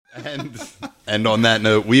And on that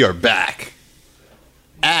note, we are back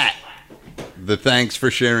at the Thanks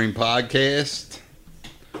for Sharing podcast.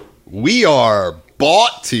 We are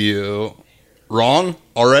brought to you. Wrong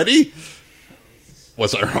already?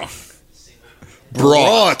 Was I wrong?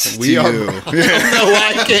 Brought We to are. you. I don't know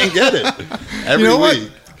why I can't get it every You know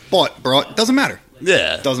week. what? Brought. Doesn't matter.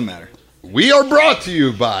 Yeah. Doesn't matter. We are brought to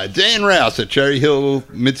you by Dan Rouse at Cherry Hill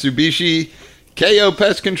Mitsubishi, KO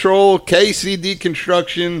Pest Control, KCD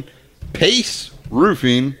Construction, Pace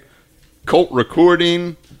Roofing, Colt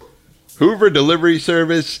Recording, Hoover Delivery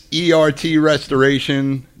Service, ERT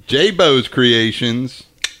Restoration, J Bose Creations,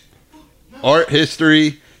 Art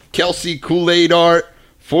History, Kelsey Kool-Aid Art,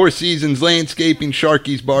 Four Seasons Landscaping,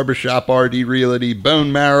 Sharky's Barbershop, RD Realty,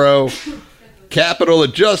 Bone Marrow, Capital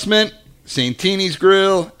Adjustment, Santini's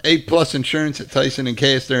Grill, A Plus Insurance at Tyson and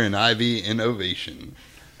Castor, and Ivy Innovation.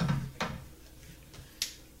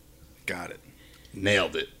 Got it.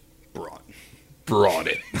 Nailed it. Brought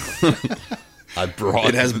it. I brought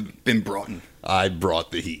it. Has been brought in. I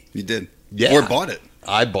brought the heat. You did. Yeah. Or bought it.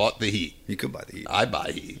 I bought the heat. You could buy the heat. I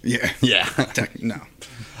buy heat. Yeah. Yeah. No.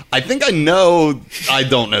 I think I know. I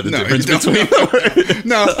don't know the No, difference you don't between the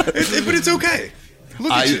No, but it's okay.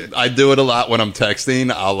 Look at you. I do it a lot when I'm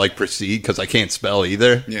texting. I'll like proceed because I can't spell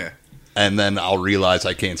either. Yeah. And then I'll realize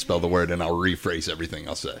I can't spell the word and I'll rephrase everything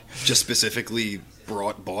I'll say. Just specifically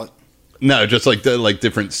bought. No, just like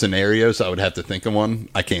different scenarios. I would have to think of one.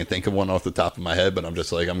 I can't think of one off the top of my head, but I'm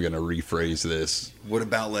just like, I'm going to rephrase this. What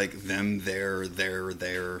about like them, there,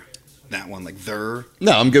 that one, like their?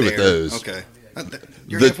 No, I'm good with there? those. Okay.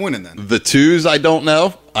 You're half winning then. The twos, I don't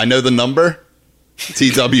know. I know the number.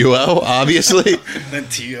 TWO, obviously. Then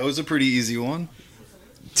TO is a pretty easy one.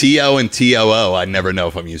 TO and TOO, I never know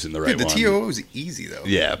if I'm using the right Dude, the one. TOO is easy though.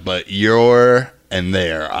 Yeah, but your and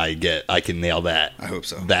there, I can nail that. I hope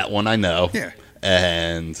so. That one I know. Yeah.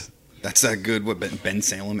 And That's that good. What Ben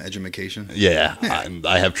Salem education? yeah.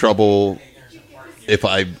 I have trouble if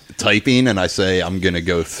I'm typing and I say I'm going to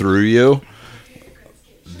go through you.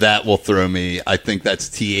 That will throw me. I think that's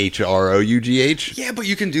THROUGH. Yeah, but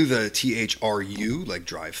you can do the THRU, like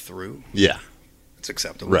drive through. Yeah. It's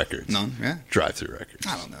acceptable. Records. None? Yeah. Drive-through records.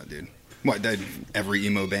 I don't know, dude. What, did every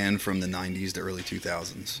emo band from the 90s to early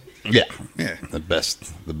 2000s? Yeah. Yeah. The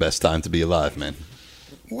best time to be alive, man.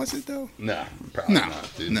 Was it, though? No, probably No.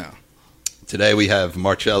 not, dude. No. Today we have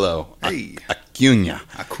Marcello Hey. Acuna.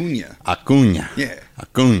 Acuna. Yeah.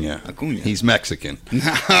 Acuna. Acuna. He's Mexican. And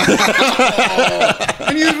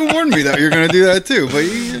you even warned me that you're going to do that, too. But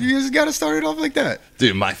you just got to start it off like that.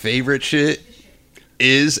 Dude, my favorite shit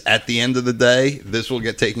is, at the end of the day, this will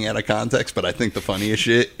get taken out of context, but I think the funniest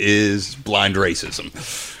shit is blind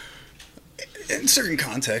racism. In certain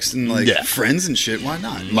contexts and, like, Yeah. friends and shit, why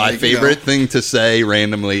not? My Like, favorite thing to say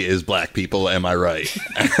randomly is black people, am I right?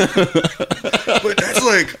 But that's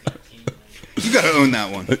like, you got to own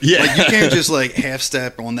that one. Yeah. Like, you can't just, like, half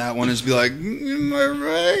step on that one and just be like, am I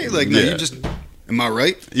right? Like, no, Yeah. you just, am I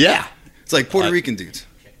right? Yeah. It's like Puerto Rican dudes.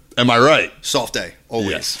 Am I right? Soft A, always.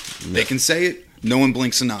 Yes. They Yeah. can say it, no one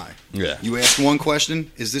blinks an eye. Yeah. You ask one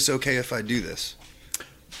question, is this okay if I do this?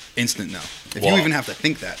 Instant no. If Well- you even have to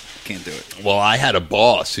think that, can't do it. Well, I had a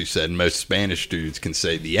boss who said most Spanish dudes can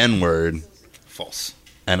say the N-word, False.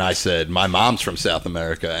 and I said, my mom's from South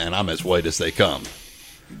America, and I'm as white as they come.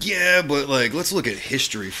 Yeah, but like, let's look at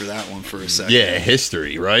history for that one for a second. Yeah,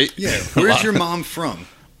 history, right? Yeah. Where's your mom from?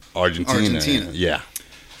 Argentina. Argentina. Yeah.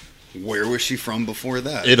 Where was she from before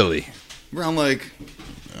that? Italy. Around like,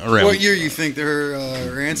 Around what year you think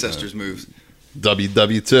her ancestors moved?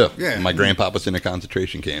 WW2. Yeah. My grandpa was in a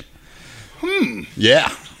concentration camp. Yeah.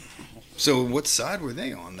 So what side were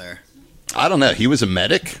they on there? I don't know. He was a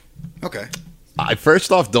medic. Okay. I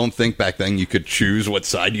first off don't think back then you could choose what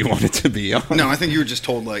side you wanted to be on. No, I think you were just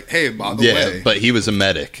told like, hey, by the Yeah, way. but he was a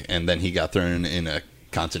medic, and then he got thrown in a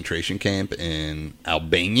concentration camp in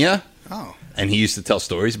Albania. Oh. And he used to tell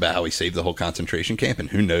stories about how he saved the whole concentration camp, and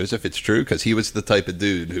who knows if it's true, because he was the type of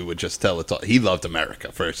dude who would just tell it all. He loved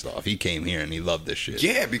America, first off. He came here, and he loved this shit.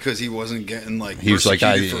 Yeah, because he wasn't getting like He was like,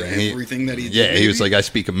 persecuted for everything that he did. Yeah, he was maybe? like, I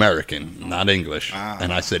speak American, not English. Ah.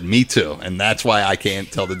 And I said, me too. And that's why I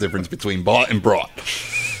can't tell the difference between bought and brought.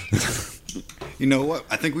 You know what?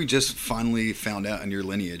 I think we just finally found out in your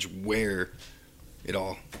lineage where it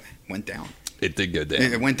all went down. It did go down.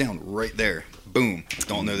 It went down right there. Boom.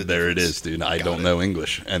 Don't know the There it difference. is, dude. I Got don't it. know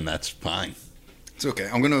English, and that's fine. It's okay.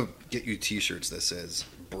 I'm going to get you t-shirts that says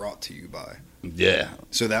brought to you by. Yeah.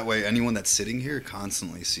 So that way anyone that's sitting here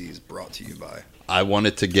constantly sees brought to you by. I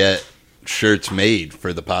wanted to get shirts made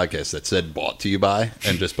for the podcast that said bought to you by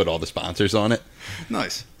and just put all the sponsors on it.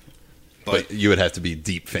 Nice. But you would have to be a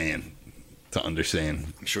deep fan. to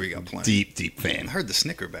understand. I'm sure you got plenty. Deep I fan. heard the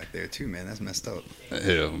snicker back there too, man. That's messed up.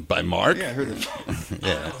 By Mark? Yeah, I heard it.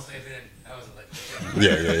 Yeah. I was like,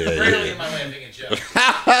 Yeah. in my way of being a joke.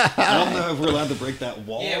 I don't know if we're allowed to break that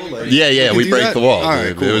wall. Yeah, we like- break- Yeah, We we can do break that? the wall. All right,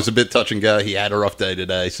 dude. cool. It was a bit touch and go. He had a rough day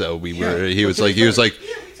today, so he were. He was like, Yeah, we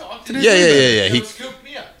talked. yeah. He He scooped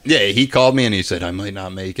me up. he called me and he said I might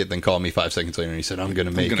not make it. Then called me 5 seconds later and he said I'm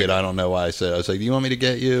gonna make gonna it. go. I don't know why. I was like, do you want me to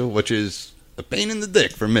get you? Which is a pain in the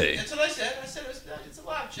dick for me, That's what I said. I said it's a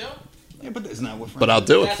lot, Joe. Yeah, but that's not what friends but I'll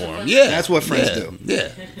do it That's for what him. friends Yeah, That's what friends yeah, do.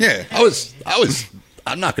 Yeah, Yeah, I was.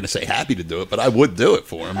 I'm not gonna say happy to do it, but I would do it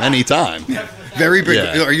for him anytime. very big.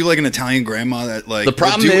 Yeah. Are you like an Italian grandma that like The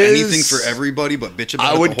problem would do is- anything for everybody but bitch about it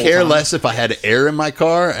I the would whole care time? less if I had air in my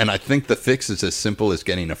car, and I think the fix is as simple as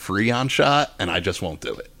getting a Freon shot, and I just won't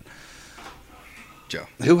do it. Joe,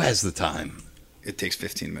 Who has the time? it takes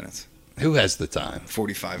 15 minutes. Who has the time?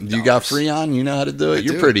 $45. You got Freon? You know how to do it? I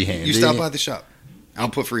You're do. pretty handy. You stop by the shop. I'll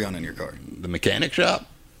put Freon in your car. the mechanic shop?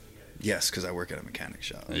 Yes, because I work at a mechanic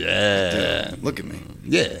shop. Yeah. Look at me.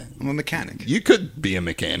 Yeah. I'm a mechanic. You could be a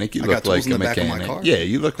mechanic. You I look got tools like in a the back of my mechanic. car. Yeah,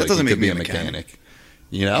 you look That like doesn't you could make be me a a mechanic. mechanic.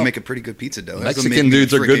 You know? I make a pretty good pizza dough. That doesn't Mexican make me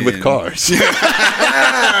dudes are good with freaking- cars.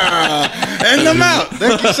 And I'm out.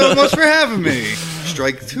 Thank you so much for having me.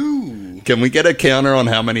 Strike two. Can we get a counter on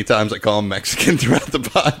how many times I call him Mexican throughout the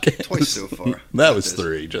podcast? Twice so far. That was That is-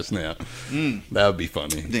 3 just now. That would be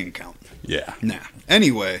funny. Didn't count. Yeah. Nah.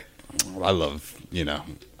 Anyway, I love, I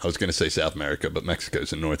was going to say South America, but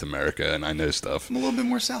Mexico's in North America, and I know stuff. I'm a little bit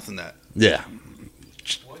more south than that. Yeah.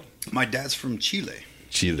 My dad's from Chile.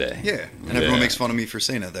 Chile. Yeah. And everyone makes fun of me for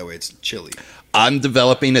saying it that way. It's chili. I'm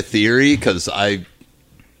developing a theory because I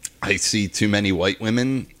see too many white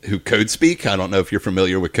women who code speak. I don't know if you're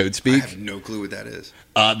familiar with code I speak. have no clue what that is.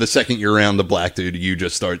 The second you're around the black dude, you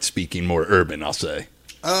just start speaking more urban, I'll say.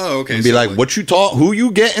 Oh, okay. And be so, like, what you talk, who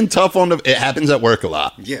you getting tough on? It happens at work a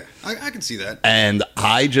lot. Yeah, I can see that. And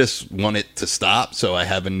I just want it to stop. So I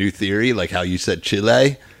have a new theory, like how you said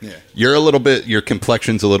Chile. Yeah. Your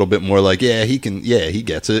complexion's a little bit more like, he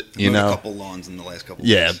gets it, you Mowed know? a couple lawns in the last couple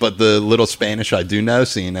Yeah, weeks. but the little Spanish I do know,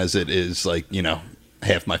 seeing as it is like,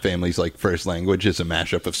 half my family's like first language is a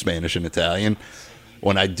mashup of Spanish and Italian.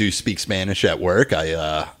 When I do speak Spanish at work,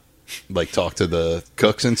 I like talk to the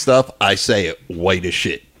cooks and stuff. I say it white as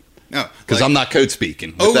shit No, because I'm not code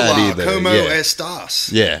speaking with Hola, that either. como yeah. estás?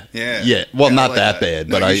 Yeah. Yeah. Yeah. Well, Yeah, I not like that bad,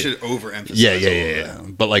 No, but you I should overemphasize. yeah, all of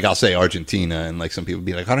that. But like I'll say Argentina, and like some people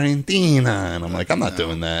be like Argentina, and I'm like, I'm not No,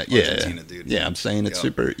 doing that. Argentina, Yeah, dude. yeah, I'm saying it's Go.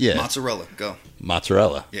 super. Yeah, Mozzarella, go.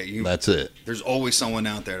 mozzarella. Yeah, that's it. There's always someone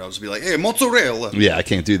out there that'll just be like, "Hey, mozzarella." Yeah, I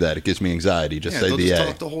can't do that. It gives me anxiety. Just Yeah, say they'll the just A.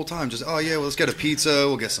 talk the whole time. Just, oh yeah, well, let's get a pizza.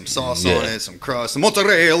 We'll get some sauce Yeah. on it, some crust, some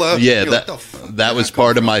mozzarella. Yeah, You're like, "The fuck that did was come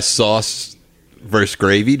part of from?" my sauce versus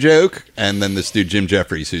gravy joke. And then this dude Jim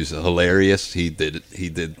Jeffries, who's hilarious, he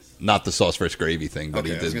did not the sauce versus gravy thing, but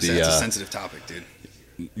Okay, I he was did gonna say the it's a sensitive topic, dude.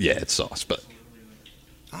 yeah, it's sauce, but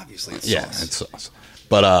Obviously, it's yeah, sauce. it's sauce.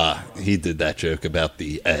 But he did that joke about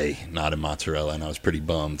the A, not in mozzarella, and I was pretty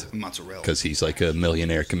bummed Mozzarella. because he's like a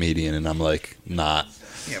millionaire comedian, and I'm like, not.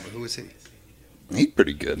 Yeah, but who is he? He's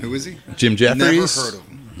pretty good. Who is he? Jim Jeffries. Never heard of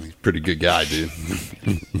him. He's a pretty good guy, dude.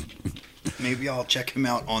 Maybe I'll check him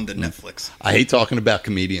out on the Netflix. I hate talking about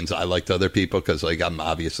comedians I like to other people because like I'm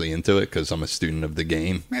obviously into it because I'm a student of the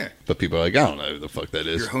game. Yeah. But people are like, I don't know who the fuck that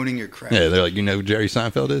is. You're honing your craft. Yeah, they're like, you know who Jerry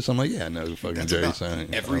Seinfeld is? I'm like, yeah, I know who fucking That's Jerry about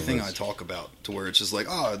Seinfeld everything is. I talk about, to where it's just like,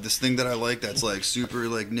 oh, this thing that I like that's like super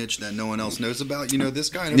like niche that no one else knows about. You know this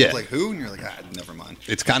guy? And Yeah. everyone's like, who? And you're like, never mind.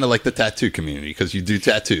 It's kind of like the tattoo community because you do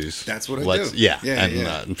tattoos. That's what I do. Yeah, Yeah, and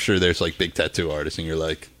yeah. I'm sure there's like big tattoo artists, and you're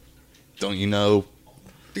like, don't you know?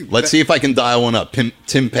 Dude, Let's see if I can dial one up. Tim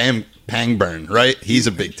Pangburn, right? He's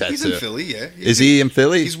a big tattoo. He's in Philly, yeah. Is he in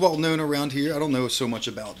Philly? He's well known around here. I don't know so much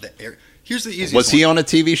about the area. Here's the easiest Was he one. on a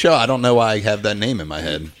TV show? I don't know why I have that name in my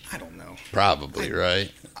head. I don't know. Probably, right?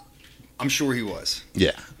 I'm sure he was.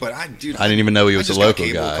 Yeah. But I didn't even know he was I a just got local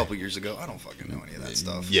cable guy. a couple years ago. I don't fucking know any of that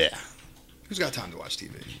stuff. Yeah. Who's got time to watch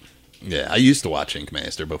TV? Yeah, I used to watch Ink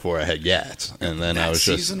Master before I had Yats, and then That I was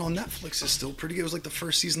just season on Netflix is still pretty good. It was like the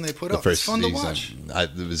first season they put the up. first It's fun season. to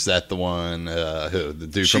watch. Was that the one? Who the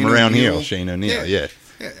dude Shane from around here, O'Neill. Shane O'Neill? Yeah. Yeah,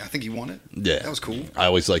 Yeah, I think he won it. yeah. That was cool. I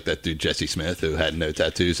always liked that dude Jesse Smith who had no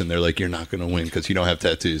tattoos, and they're like, "You're not going to win because you don't have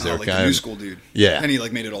tattoos." They Oh, were like the kind new of school dude. Yeah. And he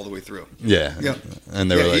like made it all the way through. yeah, Yeah. And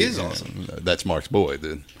they were Yeah, like, he is awesome. That's Mark's boy,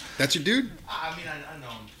 dude. That's your dude? I mean, I know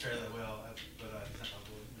him fairly well, but he's not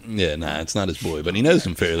my boy. Yeah, nah, it's not his boy, but he knows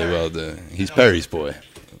him fairly well. He's Perry's boy.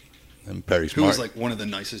 And Perry Who was Smart. like one of the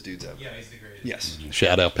nicest dudes ever. Yeah, he's the greatest. Yes,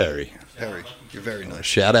 Shout out Perry. Perry, you're very nice.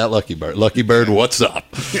 Shout out Lucky Bird. Lucky Bird, what's up?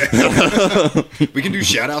 We can do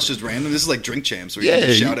shout outs just random. This is like Drink Champs, where you Yeah, can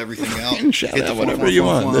just you- shout everything out. can shout Hit out the whatever you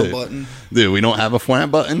want, dude. button. Dude, we don't have a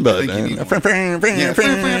flat button, but think you need I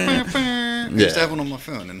used to have one on my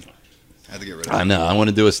phone and I had to get rid of it. I know. I want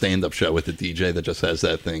to do a stand-up show with a DJ that just has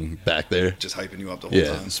that thing back there. Just hyping you up the whole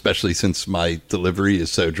Yeah, time. especially since my delivery is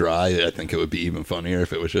so dry. I think it would be even funnier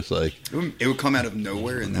if it was just like. It would come out of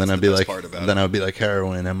nowhere, and that's Then the I'd be best like, part about then it. I would be like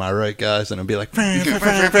heroin. Am I right, guys? And I'd be like,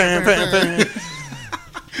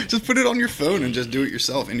 Just put it on your phone and just do it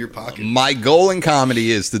yourself in your pocket. my goal in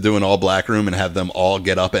comedy is to do an all black room and have them all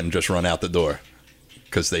get up and just run out the door.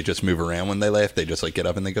 Because they just move around when they laugh. They just like get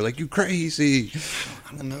up and they go like, "You crazy."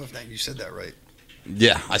 I don't know if you said that right.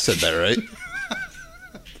 Yeah, I said that right.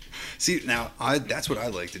 See, now that's what I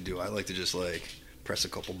like to do. I like to just like press a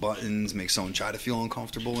couple buttons, make someone try to feel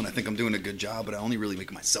uncomfortable, and I think I'm doing a good job. But I only really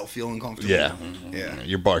make myself feel uncomfortable. Yeah. Yeah.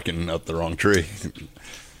 You're barking up the wrong tree.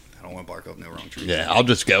 I don't want to bark up no wrong tree. Yeah, I'll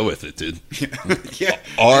just go with it, dude. Yeah.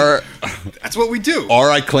 Or That's what we do.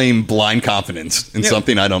 I claim blind confidence in Yeah.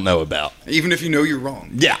 something I don't know about. Even if you know you're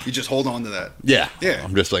wrong. Yeah. You just hold on to that. Yeah. Yeah.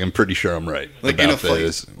 I'm just like, I'm pretty sure I'm right Like about in a fight,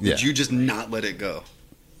 this. Yeah. would you just not let it go?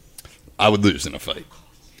 I would lose in a fight.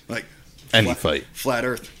 Like Any flat, fight. Flat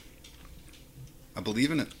Earth. I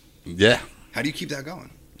believe in it. Yeah. How do you keep that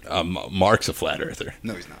going? Mark's a flat earther.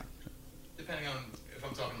 No, he's not. Depending on if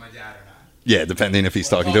I'm talking to my dad or not. Yeah, depending if he's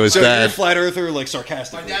talking to his So you're a dad. flat earther, like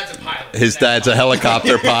sarcastic. My dad's a pilot. His dad's a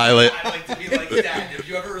helicopter pilot. I like to be like, Dad, have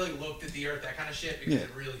you ever really looked at the earth, that kind of shit? Because Yeah. it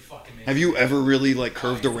really fucking makes Have me- you ever really like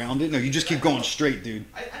curved around it? No, you just keep going straight, dude.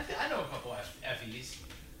 I know a couple FEs.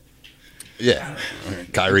 Yeah.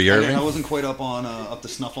 Kyrie I Irving. wasn't quite up to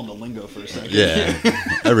snuff on the lingo for a second. Yeah.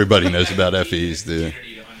 Everybody knows about FEs, dude.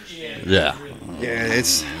 Opportunity to understand. Yeah. Yeah,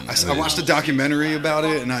 I watched a documentary about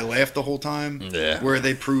it and I laughed the whole time. Yeah. Where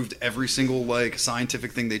they proved every single like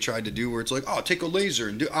scientific thing they tried to do. Where it's like, oh, take a laser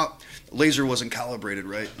and do. Laser wasn't calibrated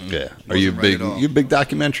right. Yeah. Are you a Wasn't right big at all. you a big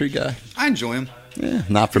documentary guy? I enjoy them. Yeah,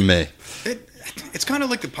 not for me. It's kind of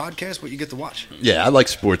like the podcast, but you get to watch. Yeah, I like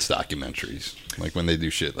sports documentaries. Like when they do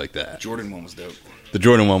shit like that. Jordan one was dope. The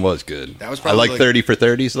Jordan one was good. That was I probably like like- 30 for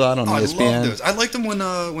 30s a lot on Oh, I ESPN. love those. I liked them when they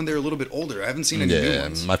were a little bit older. I haven't seen any new Yeah,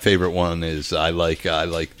 ones. my favorite one is I like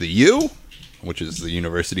the U, which is the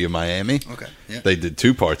University of Miami. Okay, yeah. They did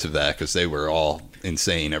 2 parts of that because they were all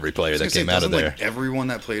insane. Every player that came out of there. Like everyone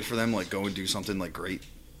that played for them like go and do something like great.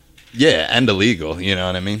 Yeah, and illegal. You know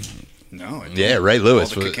what I mean? No. it Yeah, don't. Ray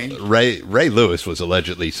Lewis All the was cocaine. Ray Lewis was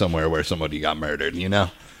allegedly somewhere where somebody got murdered. You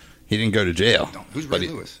know, he didn't go to jail. Who's but Ray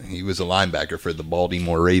Lewis? He was a linebacker for the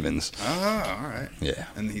Baltimore Ravens. Ah, all right. Yeah,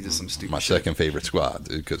 And he did some stupid my shit. second favorite squad,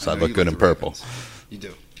 dude, because I know look you good like in the purple. Ravens. You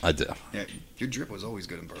do. I do. Yeah, your drip was always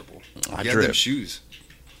good in purple. I You had them drip. shoes.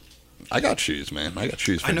 I got shoes, man. I got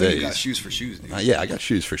shoes for I know days. you got shoes for shoes, dude. Yeah, I got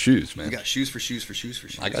shoes for shoes, man. You got shoes for shoes for shoes for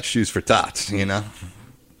shoes. I got shoes for tots, you know?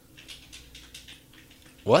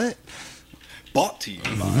 What? bought to you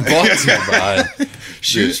by. Bought to you by.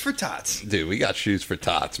 Shoes Dude. for tots. Dude, we got shoes for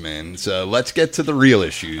tots, man. So let's get to the real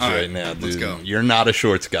issues All right, right, now, dude. let's go. You're not a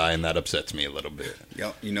shorts guy, and that upsets me a little bit.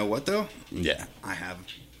 Yep. You know what though? Yeah. I have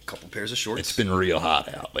a couple pairs of shorts. It's been real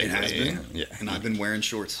hot out lately. It has been. Yeah. And I've been wearing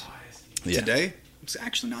shorts. Yeah. Today, it's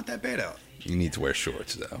actually not that bad out. You need to wear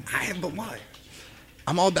shorts, though. But why?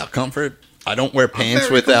 I'm all about comfort. I don't wear I'm pants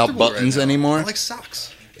very without comfortable right buttons now. anymore. I like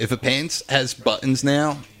socks. If a pants has buttons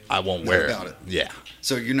now, I won't No wear doubt it. Yeah.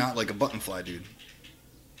 So you're not like a button fly dude.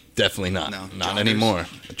 Definitely not. No, Not joggers? anymore.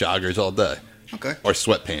 Joggers all day. Okay. Or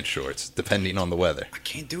sweatpants shorts, depending on the weather. I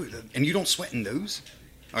can't do it. And you don't sweat in those?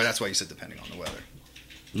 Oh, that's why you said depending on the weather.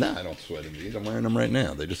 No, I don't sweat in these. I'm wearing them right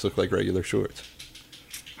now. They just look like regular shorts.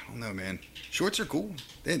 I don't know, man. Shorts are cool.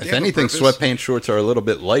 They If have a anything, purpose. sweatpants shorts are a little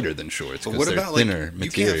bit lighter than shorts But because what they're about like thinner you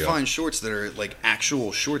material. can't find shorts that are like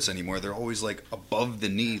actual shorts anymore. They're always like above the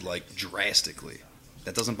knee, like drastically.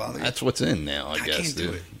 That doesn't bother you. That's what's in now, I I guess, can't do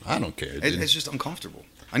dude. it. I don't care, dude. It's just uncomfortable.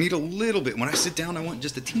 I need a little bit. When I sit down, I want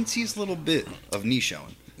just a teensiest little bit of knee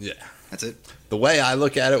showing. Yeah. That's it. The way I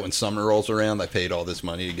look at it, when summer rolls around, I paid all this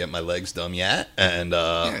money to get my legs done yet, and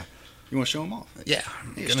Yeah. You want to show them off? yeah, I'm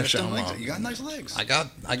Yeah, gonna stretch show them them legs. off. You got nice legs. I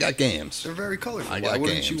got games. They're very colorful. I Why got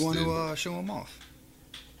wouldn't games, you want dude. to show them off?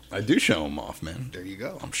 I do show them off, man. There you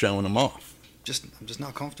go. I'm showing them off. I'm just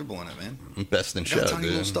not comfortable in it, man. I'm best in I show, got tiny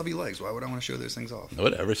little dude. stubby legs. Why would I want to show those things off?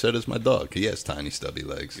 Whatever. So does my dog. He has tiny, stubby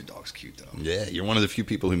legs. Your dog's cute though, Yeah, you're one of the few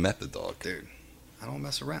people who met the dog. dude. I don't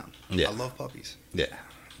mess around. Yeah. I love puppies. Yeah,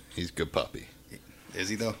 he's a good puppy. Is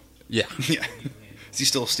he though? Yeah, Yeah. Is he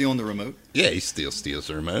still stealing the remote? yeah, he steals the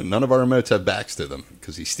remote. None of our remotes have backs to them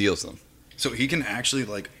because he steals them. So he can actually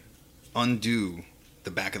like undo the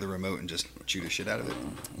back of the remote and just chew the shit out of it?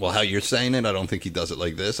 Well, how you're saying it, I don't think he does it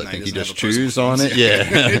like this. I No, think he he doesn't just have a chews personal on it. sense.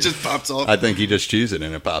 Yeah. It just pops off. I think he just chews it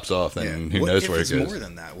and it pops off, and who What knows if where it it's goes. more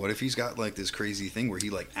than that? What if he's got like this crazy thing where he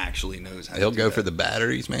like actually knows how He'll to do go that? for the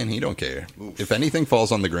batteries, man. He don't care. Oof. If anything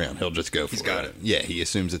falls on the ground, he'll just go for He's got it. Yeah, he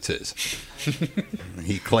assumes it's his.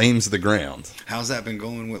 He claims the ground. How's that been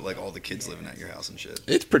going with like all the kids living at your house and shit?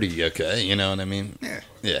 It's pretty okay, you know what I mean? Yeah.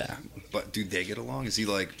 Yeah. But do they get along? Is he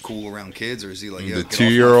like cool around kids, or is he like yo, The get off my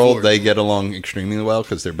 2-year-old, floor? they get along extremely well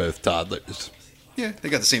because they're both toddlers Yeah, they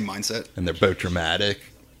got the same mindset. and they're both dramatic.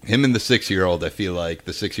 Him and the 6-year-old, I feel like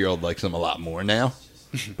the 6-year-old likes him a lot more now,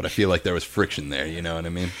 but I feel like there was friction there, you know what I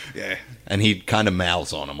mean? Yeah. And he kind of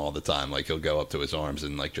mouths on him all the time. Like he'll go up to his arms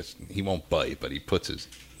and like he won't bite, but he puts his,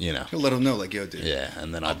 you know. He'll let him know, like, yo, dude. Yeah,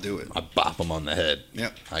 and then I'll do it. I bop him on the head.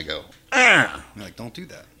 Yep. I go, ah! You're like, don't do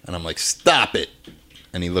that. And I'm like, stop it.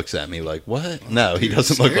 And he looks at me like, what? No, he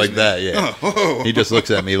doesn't look scares like me. that. Yeah. Oh. He just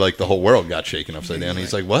looks at me like the whole world got shaken upside Yeah, down.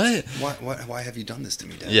 he's He's like, what? Why have you done this to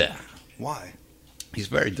me, Dad? Yeah. Why? He's a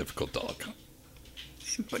very difficult dog.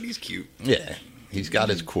 But he's cute. Yeah. He's got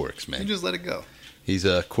his quirks, You man. just let it go. He's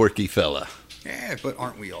a quirky fella. Yeah, but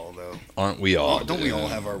aren't we all though? Aren't we all? Don't we dude? all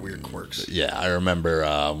have our weird quirks? Yeah, I remember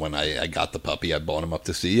when I got the puppy, I brought him up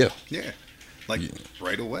to see you. Yeah. Like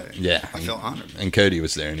right away. Yeah. I felt honored. And Cody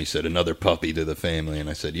was there, and he said, another puppy to the family. And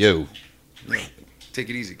I said, yo, Yeah. Take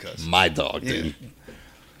it easy, cuz. my dog, Yeah. dude.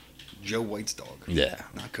 Joe White's dog. Yeah.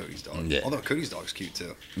 Not Cody's dog. Yeah. Although Cody's dog's cute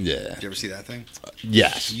too. Yeah. Did you ever see that thing?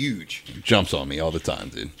 Yes. Huge. Jumps on me all the time,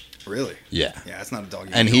 dude. Really? Yeah. Yeah, that's not a dog.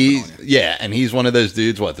 You And can open he's, on you. yeah, and he's one of those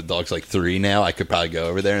dudes, what, the dog's like 3 now. I could probably go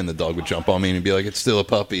over there, and the dog would jump on me and be like, it's still a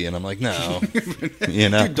puppy. And I'm like, no. You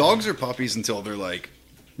know? Dude, dogs are puppies until they're like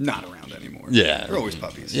not around anymore. Yeah. They're always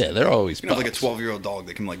puppies. Yeah, they're always You know, like a pups. 12-year-old dog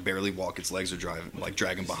that can like barely walk, its legs are driving, like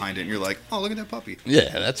dragging behind it, and you're like, oh, look at that puppy. Yeah,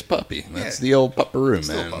 that's puppy. That's Yeah. the old pupperoo,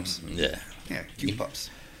 Still man. pups. Yeah. Yeah, cute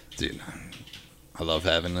pups. Dude, I love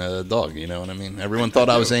having a dog, you know what I mean? Everyone thought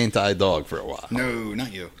I was anti-dog for a while. No,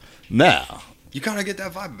 not you. No. You kind of get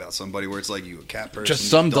that vibe about somebody where it's like you a cat person. Just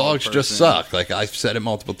some dog dogs just person. suck. Like, I've said it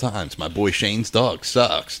multiple times. My boy Shane's dog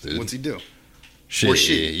sucks, dude. What's he do? She, or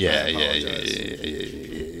she? Yeah, I yeah, yeah, apologize.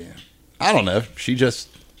 yeah. I don't know. She just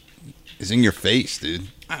is in your face, dude.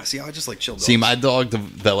 Ah, see, I just like chill dogs. See, my dog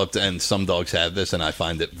developed, and some dogs have this, and I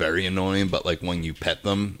find it very annoying, but, like, when you pet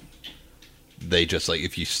them, they just, like,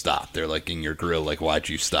 if you stop, they're, like, in your grill, like, why'd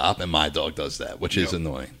you stop? And my dog does that, which is Yep.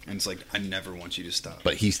 annoying. And it's like, I never want you to stop.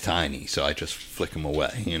 But he's tiny, so I just flick him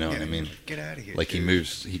away, you know what I mean? Get out of here. Like, he dude.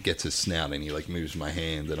 moves, he gets his snout, and he, like, moves my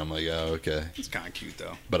hand, and I'm like, oh, okay. It's kind of cute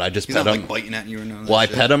though. But I just He's pet not him. like biting at you or nothing. Well, I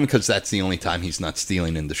pet him because that's the only time he's not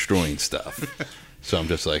stealing and destroying stuff. So I'm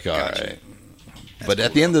just like, all right. Gotcha. But at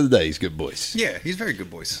cool, the end of the day, he's good boys. Yeah, he's very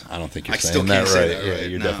good boys. I don't think you're I still saying that can't right. say that Yeah, right.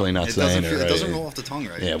 you're No, definitely not it saying doesn't it feel, right. It doesn't roll off the tongue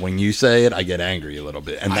right. Yeah, when you say it, I get angry a little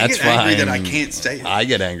bit, and I that's get angry fine. that I can't say it. I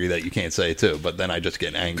get angry that you can't say it too, but then I just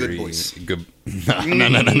get angry. Good boys. Good.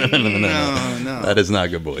 No. No. That is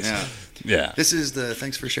not good boys. Yeah. Yeah. This is the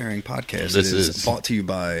Thanks for Sharing podcast. This It is is- brought to you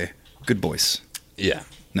by Good Boys. Yeah.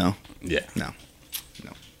 No? Yeah. No.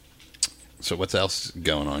 So what's else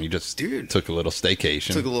going on? You just Dude. took a little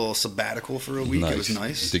staycation. Took a little sabbatical for a week. It was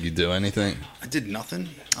nice. Did you do anything? I did nothing.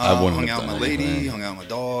 I wouldn't hung have out with my done lady, anything. hung out with my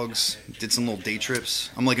dogs, did some little day trips.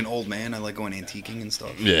 I'm like an old man. I like going antiquing and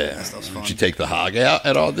stuff. Yeah. That stuff's fun. Did you take the hog out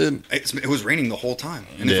at all, dude? It was raining the whole time.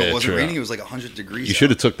 And if Yeah, it wasn't true. raining, it was like 100 degrees. You should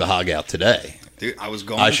have took the hog out today. Dude, I was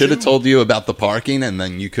going I should have to. told you about the parking, and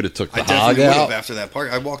then you could have took I the hog definitely would have out. after that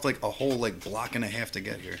park. I walked like a whole like block and a half to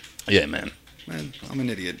get here. Yeah, man. Man, I'm an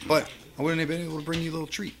idiot. But I wouldn't have been able to bring you a little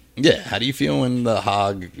treat. Yeah. How do you feel when the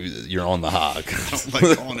hog? You're on the hog. I don't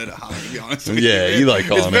like calling it a hog, to be honest with Yeah, you. you like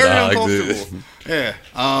calling it's it a very hog, dude. uncomfortable. Yeah.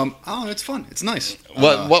 I don't know, it's fun. It's nice.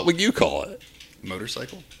 What would you call it?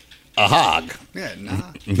 Motorcycle? A hog. Yeah,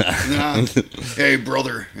 nah. Hey,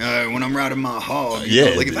 brother, when I'm riding my hog, you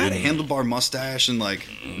Yeah, know, like if I had a dude. handlebar mustache and like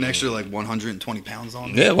an extra like 120 pounds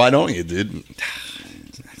on me, Yeah. Why don't you, dude?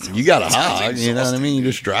 You got a hog. You know what I exhausting, mean? You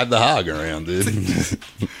dude. just drive the hog around, dude.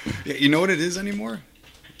 Yeah, you know what it is anymore?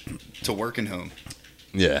 To working home.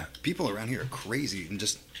 Yeah. People around here are crazy in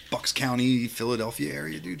just Bucks County, Philadelphia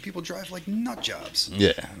area, dude. People drive like nut jobs.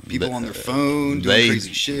 Yeah. People on their phone doing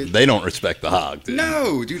crazy shit. They don't respect the hog, dude.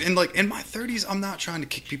 No, dude, and like in my 30s, I'm not trying to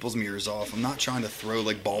kick people's mirrors off. I'm not trying to throw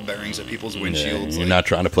like ball bearings at people's Yeah, windshields. you're like, not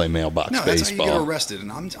trying to play mailbox no, that's how you get baseball. arrested,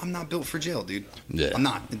 and I'm not built for jail, dude. Yeah. I'm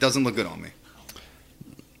not. It doesn't look good on me.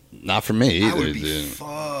 Not for me either, I would be dude.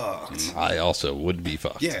 fucked. I also would be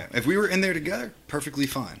fucked. Yeah, if we were in there together, perfectly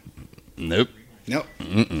fine. Nope. Nope.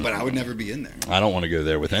 But I would never be in there. I don't want to go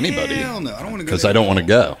there with anybody. Hell no, I don't want to go. Because there I don't at want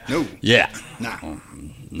to all. go. No, Yeah. nah.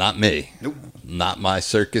 Not me. Nope. Not my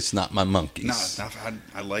circus, not my monkeys. No,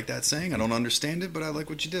 I like that saying. I don't understand it, but I like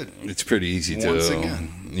what you did. It's pretty easy Once to,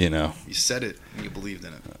 again. you know. You said it and you believed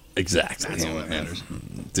in it. Exactly. That's all that matters.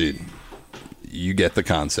 Dude, you get the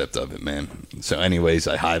concept of it, man. So anyways,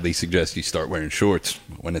 I highly suggest you start wearing shorts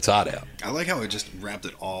when it's hot out. I like how it just wrapped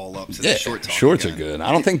it all up to Yeah, the short talk shorts again. are good.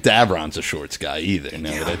 I don't think Davron's a shorts guy either,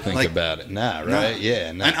 now Yeah, that I think like- about it. Nah, No. right?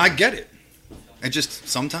 Yeah, nah. And I get it. It just,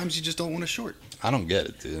 sometimes you just don't want a short. I don't get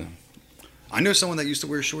it, dude. I know someone that used to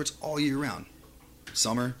wear shorts all year round.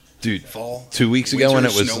 Summer, Dude, fall. 2 weeks ago when winter,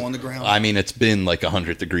 it was, snow on the ground. I mean, it's been like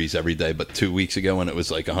 100 degrees every day, but 2 weeks ago when it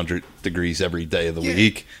was like 100 degrees every day of the Yeah.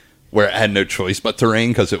 week, where I had no choice but to rain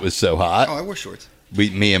because it was so hot. Oh, I wear shorts.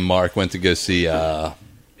 Me and Mark went to go see Raw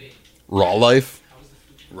Life.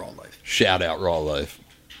 Raw life. Shout out Raw Life.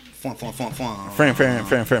 Fun, fun, fun, fun.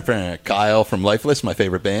 Fran. Kyle from Lifeless, my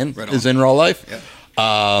favorite band, Right on. is in Raw Life.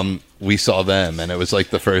 Yeah. We saw them, and it was like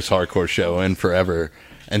the first hardcore show in forever.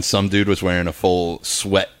 And some dude was wearing a full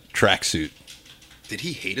sweat tracksuit. Did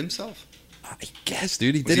he hate himself? I guess,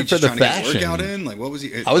 dude, he Was did he it for just the trying to get fashion. workout in? Like, what was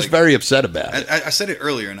he? I was like, very upset about it. I said it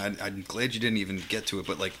earlier, and I'm glad you didn't even get to it.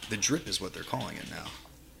 But like, the drip is what they're calling it now.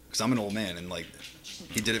 Because I'm an old man, and like,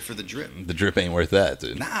 he did it for the drip. The drip ain't worth that,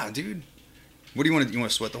 dude. Nah, dude. What do you want to? You want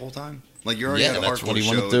to sweat the whole time? Like, you're already Yeah, at a that's hardcore what he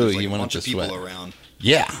wanted show. to do. There's, like, He a wanted bunch to of people sweat. around.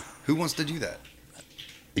 Yeah, Who wants to do that?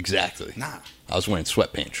 exactly. Nah. I was wearing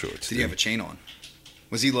sweatpants shorts. Did he have a chain on?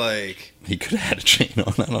 Was he like? He could have had a chain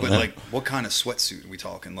on. I don't But know. like, what kind of sweatsuit are we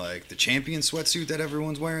talking? Like the champion sweatsuit that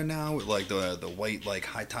everyone's wearing now, with like the white like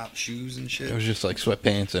high top shoes and It shit. was just like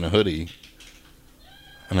sweatpants and a hoodie.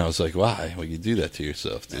 And I was like, why? Well, you do that to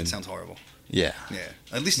yourself, dude. That sounds horrible. Yeah. Yeah,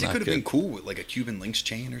 at least it Not could have been good. cool with like a Cuban links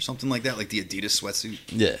chain or something like that, like the Adidas sweatsuit.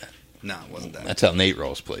 Yeah. No, it wasn't that. That's how Nate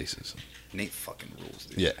rolls places. Nate fucking rules,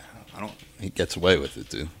 dude. Yeah. I don't. He gets away with it,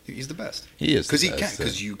 dude. He's the best. He is. Because the he can. best,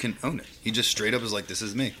 Because dude. you can own it. He just straight up is like, "This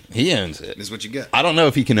is me. He owns it. This is what you get." I don't know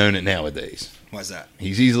if he can own it nowadays. Why's that?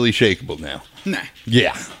 He's easily shakeable now. Nah,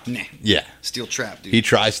 Yeah. nah. Yeah. Steel trap, dude. He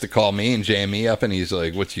tries to call me and jam me up, and he's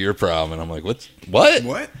like, "What's your problem?" And I'm like, What?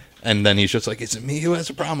 What? And then he's just like, "Is it me who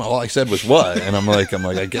has a problem?" All I said was, "What?" And I'm like,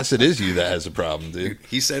 I guess it is you that has a problem, dude.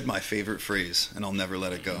 He said my favorite phrase, and I'll never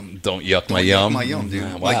let it go. Don't yuck my Don't yuck yum. my yum, dude.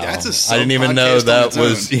 Wow. Like, that's a I didn't even know sub-podcast on that its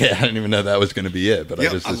was. own. Yeah, I didn't even know that was going to be it. But Yeah,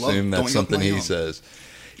 I just I love assumed Don't that's Yuck something My he Yum. says.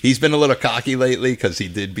 He's been a little cocky lately because he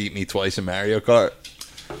did beat me twice in Mario Kart.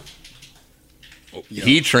 Yeah.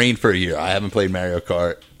 He trained for a year. I haven't played Mario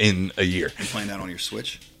Kart in a year. You playing that on your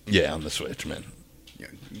Switch? Yeah, on the Switch, man. Yeah,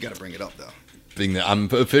 you got to bring it up though. I'm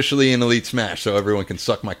officially in Elite Smash, so everyone can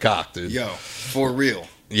suck my cock, dude. Yo, for real,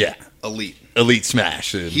 Yeah, elite. Elite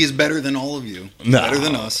Smash, dude. He's better than all of you. No. Better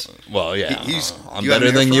than us. Well, yeah, He's- I'm you have better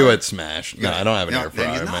an air than you fryer? at Smash. No, I don't have an air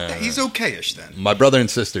fryer, He's, not man. that, he's okayish then. My brother and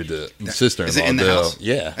sister do. Is Sister-in-law it in the do. house?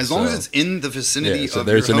 Yeah. As long so- as it's in the vicinity yeah, so of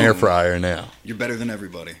there's your an air home, fryer now. You're better than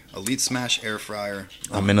everybody. Elite Smash air fryer.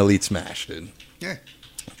 I'm in Elite Smash, dude. Yeah,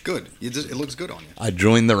 good. It looks good on you. I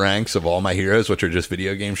joined the ranks of all my heroes, which are just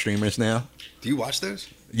video game streamers now. Do you watch those?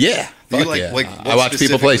 Yeah, Do you fuck yeah. what I watch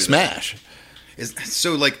people play specifically, Smash,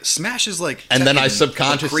 So like Smash is like, and then I Tekken,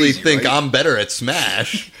 subconsciously crazy, think right? I'm better at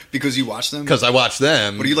Smash because you watch them. because I watch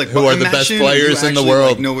them. What do you like? who are button the best mashing, or players you in the actually,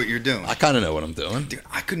 world? Like, know what you're doing. I kind of know what I'm doing. Dude,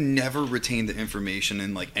 I could never retain the information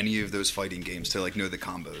in like any of those fighting games to like know the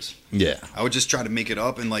combos. Yeah. I would just try to make it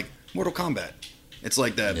up in like Mortal Kombat. It's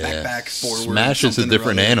like that Yeah. back forward. Smash is a something or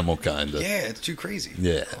different other. animal, kind of. Yeah, it's too crazy.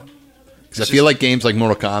 Yeah. Because I It's feel just- like games like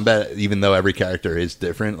Mortal Kombat, even though every character is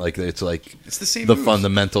different, like it's like It's the same. the moves.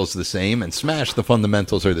 fundamentals the same. And Smash, the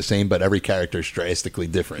fundamentals are the same, but every character is drastically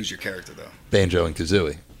different. Who's your character though? Banjo and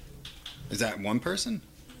Kazooie. Is that one person,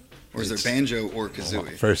 or is It's- there Banjo or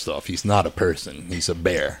Kazooie? First off, he's not a person; he's a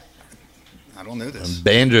bear. I don't know this.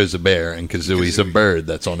 Banjo's a bear, and Kazooie's a Kazooie. bird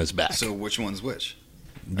that's on his back. So which one's which?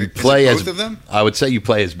 you Is it play as both of them, I would say you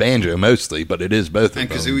play as Banjo mostly, but it is both and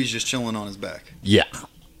of them. Kazooie's just chilling on his back. Yeah,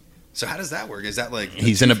 So how does that work? Is that like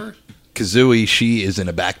he's in a twofer? Kazooie. She is in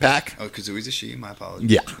a backpack. Oh, Kazooie's a she. My apologies.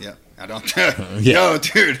 Yeah. Yeah. I don't. Yeah. Yo,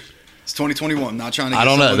 dude. It's 2021. I'm not trying to. Get I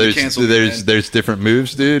don't know. someone to There's cancel me, there's man. there's different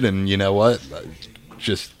moves, dude, and you know what?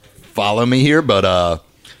 Just follow me here. But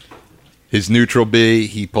his neutral B,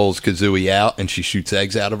 he pulls Kazooie out, and she shoots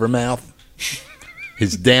eggs out of her mouth.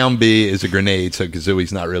 His down B is a grenade, so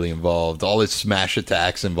Kazooie's not really involved. All his smash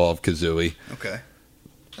attacks involve Kazooie. Okay.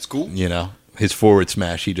 That's cool. You know, his forward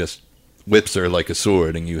smash, he just whips her like a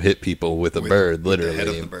sword, and you hit people with a bird, literally, The head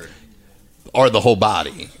of the bird. or the whole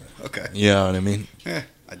body. Okay. You know what I mean? Yeah.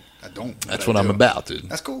 I don't. but That's I what I'm do. about, dude.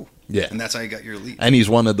 That's cool. Yeah. And that's how you got your elite. And he's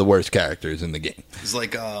one of the worst characters in the game. It's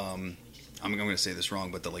like I'm going to say this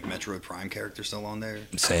wrong, but the like Metroid Prime character still on there.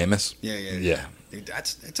 Samus. Yeah. Dude,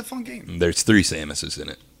 it's a fun game. There's 3 Samuses in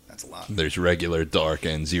it. That's a lot. There's regular, dark,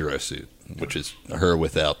 and Zero Suit, which is her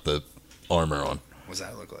without the armor on. What's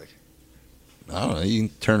that look like? I don't know. You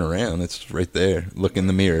can turn around. It's right there. Look in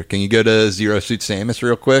the mirror. Can you go to Zero Suit Samus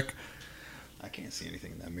real quick? I can't see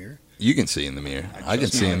anything in that mirror. You can see in the mirror. I can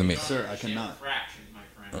see in the mirror. Sir, I cannot. Fractions,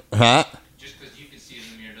 my friend. Huh? Just because you can see in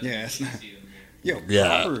the mirror doesn't Yeah, mean it's you not- can see in the mirror. Yo,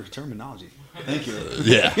 Yeah. proper terminology. Thank you.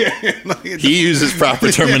 Yeah. He uses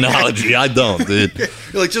proper terminology. I don't, dude.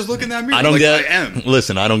 You're like, just look in that mirror. I don't like, get. I am.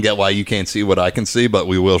 Listen, I don't get why you can't see what I can see, but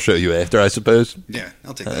we will show you after, I suppose. Yeah,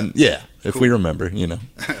 I'll take And that. yeah, if Cool. we remember, you know.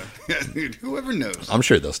 Dude, whoever knows. I'm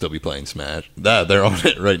sure they'll still be playing Smash. They're on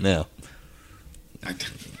it right now. I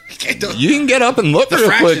can't do You can get up and look The real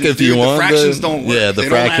quick fractions, if dude, you the want. fractions but- don't work. Yeah, the They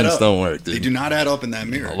don't add fractions up. don't work, They dude. do not add up in that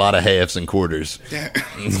mirror. A lot of halves and quarters. Yeah.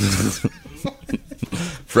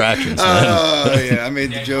 Fractions, man. Oh, yeah, I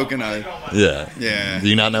made the joke and I. Yeah. Yeah. Do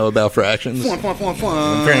you not know about fractions? Fun.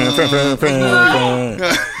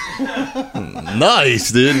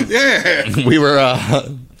 Nice, dude. Yeah. We were,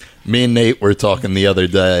 me and Nate were talking the other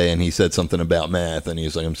day, and he said something about math, and he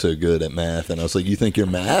was like, "I'm so good at math," and I was like, "You think you're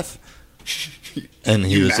math?" And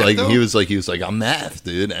he You was math, like, though? he was like, "I'm math,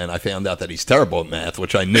 dude," and I found out that he's terrible at math,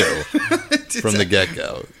 which I knew from the get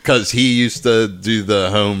go, because he used to do the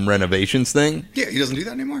home renovations thing. Yeah, he doesn't do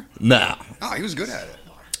that anymore? Nah. Oh, he was good at it.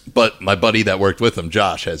 But my buddy that worked with him,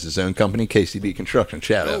 Josh, has his own company, KCD Construction.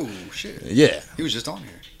 Shout out. Oh, shit. Yeah, He was just on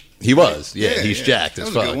here. he was. Yeah, Yeah, he's yeah. jacked That as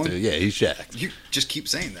was a good fuck, one. dude. Yeah, he's jacked. You just keep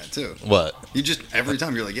saying that, too. What? You just, every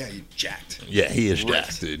time you're like, yeah, you jacked. Yeah, he is Ripped.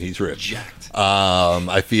 jacked, dude. He's ripped. Jacked.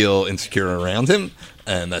 I feel insecure around him,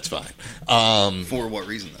 and that's fine. For what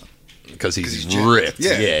reason, though? Because he's, 'Cause he's jacked. ripped.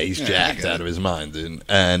 Yeah. Yeah, he's Yeah, I jacked get out it. of his mind, dude.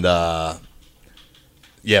 And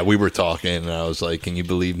yeah, we were talking, and I was like, "Can you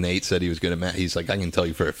believe Nate said he was good at math?" He's like, "I can tell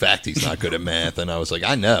you for a fact he's not good at math." And I was like,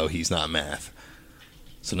 "I know he's not math."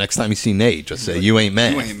 So next time you see Nate, just say, "You ain't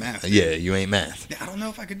math." You ain't math, dude. Yeah, you ain't math. Yeah, I don't know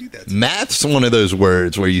if I could do that. Math's one of those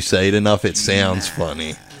words where you say it enough, it sounds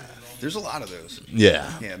funny. There's a lot of those.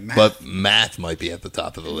 Yeah. Yeah, math. But math might be at the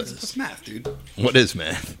top of the What's list. math, dude? What is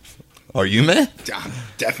math? Are you math? I'm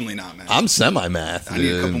definitely not math. I'm semi-math. I need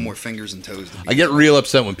a couple dude. more fingers and toes. To be I get real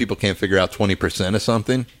upset when people can't figure out 20% of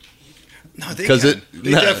something. No, they 'Cause can. it-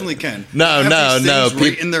 They no. definitely can. No, They have no, these no, things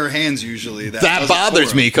right peop- in their hands usually. That That does it bothers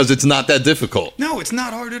for me them. because it's not that difficult. No, it's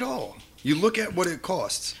not hard at all. You look at what it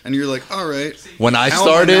costs, and you're like, all right. When I how am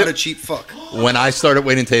I not a started, cheap fuck? when I started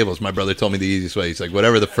waiting tables, my brother told me the easiest way. He's like,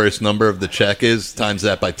 whatever the first number of the check is, times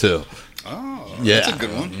that by 2. Oh, Yeah, that's a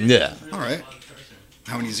good one. Yeah, All right.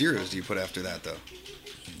 How many zeros do you put after that, though?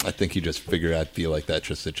 I think you just figure I feel like that.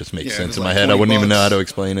 It just makes Yeah, it sense was in like my head. I 20 wouldn't even know bucks. how to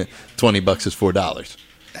explain it. $20 is $4.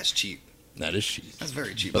 That's cheap. That is cheap. That's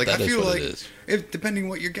very cheap. But Like that I is feel what like it is. if depending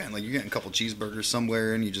what you're getting, like you're getting a couple cheeseburgers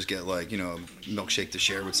somewhere, and you just get like a milkshake to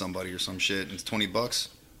share with somebody or some shit, and it's $20.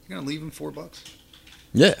 You're gonna leave them $4.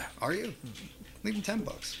 Yeah, Are you? Leave them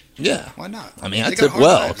 $10. yeah. Why not? I mean, I They got tip hard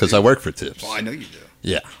well lives, because dude. I work for tips. Well, I know you do.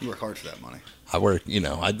 Yeah, You work hard for that money. I work.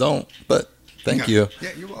 I don't, but thank Yeah. you. Yeah,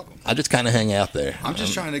 you're welcome. I just kind of hang out there. I'm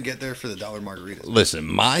just trying to get there for the dollar margaritas. Listen,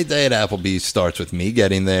 my day at Applebee's starts with me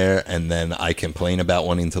getting there, and then I complain about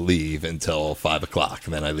wanting to leave until 5 o'clock,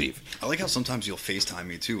 and then I leave. I like how sometimes you'll FaceTime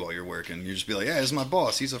me too while you're working. You just be like, "Yeah, this is my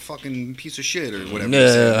boss. He's a fucking piece of shit," or whatever. you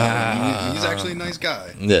say. He's actually a nice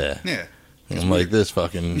guy. Yeah. Yeah. I'm like this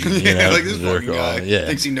fucking, Yeah, like this jerk fucking guy off. Yeah.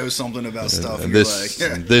 thinks he knows something about stuff. And This you're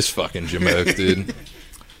like, yeah. this fucking jamoke, dude.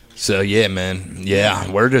 So yeah, man.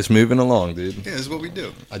 Yeah, we're just moving along, dude. Yeah, this is what we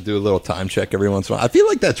do. I do a little time check every once in a while. I feel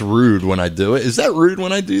like that's rude when I do it. Is that rude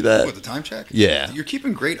when I do that? What, the time check? Yeah. You're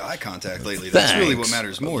keeping great eye contact lately. That's really what Thanks.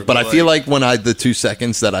 matters more. But I feel like when the 2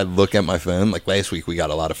 seconds that I look at my phone, like last week we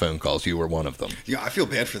got a lot of phone calls. You were one of them. Yeah, I feel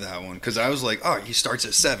bad for that one because I was like, oh, he starts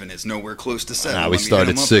at 7. It's nowhere close to 7. Nah, Let we me start hit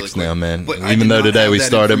him at up 6 really now, quick. man. But I Even did though not today have we that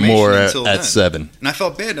started more information at until then. 7. And I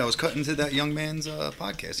felt bad. I was cutting to that young man's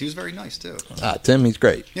podcast. He was very nice too. Tim, he's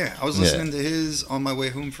great. Yeah, I was listening to his on my way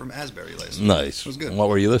home from Asbury last week. Nice. It was good. What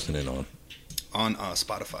were you listening on? On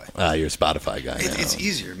Spotify. You're a Spotify guy now. It's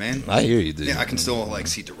easier, man. I hear you, dude. Yeah, I can still like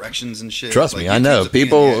see directions and shit. Trust Like, me, I know. YouTube's a pain in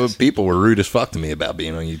the ass. People were rude as fuck to me about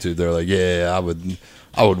being on YouTube. They're like, "Yeah,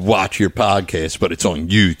 I would watch your podcast, but it's on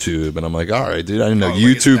YouTube." And I'm like, "All right, dude. I didn't know Oh, like,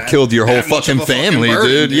 YouTube that- killed your whole that much fucking of a family,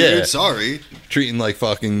 burden, dude. Yeah, Sorry. treating like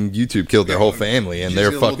fucking YouTube killed their whole family, and Did you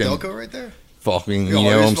they're see a little fucking Delco right there. fucking. You Yo, know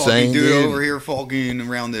what this I'm fucking saying, dude dude? over here fucking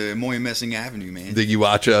around the Moy Messing Avenue, man. Did you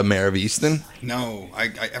watch Mayor of Easton? No,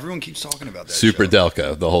 I everyone keeps talking about that. Super show.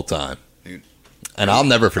 Delco the whole time, Dude. and I'll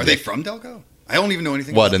never Are they forget. from Delco? I don't even know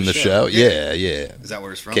anything. What about in the show? Yeah, yeah. Is that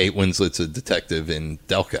where it's from? Kate Winslet's a detective in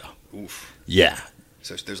Delco. Oof. Yeah.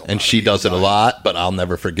 So there's a lot And of she people does it a dying. lot, but I'll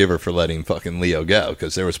never forgive her for letting fucking Leo go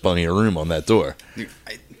because there was plenty of room on that door. Dude,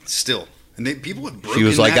 still. And people have broken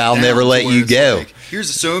was like, that "I'll down never to let where you it's go." like, here's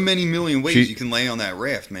so many million ways She- you can lay on that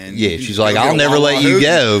raft, man. Yeah, You can she's go like, get "I'll a never let Wawa you hoagie.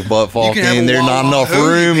 go," but You can have fucking a there's not Wawa enough hoagie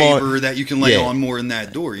room on. paper that you can lay Yeah. on more than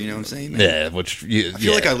that door. You know what I'm saying? Man? Yeah, which I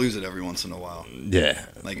feel like I lose it every once in a while. yeah.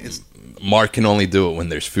 Like it's Mark can only do it when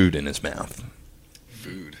there's food in his mouth.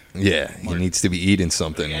 food. Yeah, he Mark. needs to be eating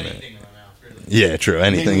something. Anything in my mouth, really. Yeah, true.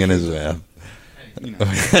 Anything in his mouth. You know.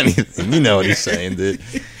 Anything. You know what he's saying, dude.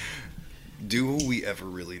 Do we ever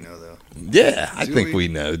really know though? Yeah, I Do think we? we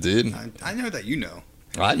know, dude. I know that you know.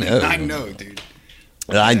 I know. I know, dude.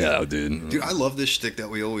 I know, dude. Dude, I love this shtick that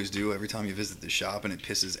we always do every time you visit the shop, and it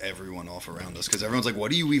pisses everyone off around us because everyone's like,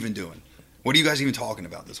 "What are you even doing? What are you guys even talking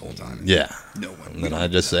about this whole time?" Yeah. No one. And then I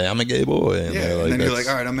just say, I'm a gay boy. And Yeah, they're and then you're "That's-"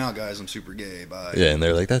 like, "All right, I'm out, guys. I'm super gay. Bye." Yeah, and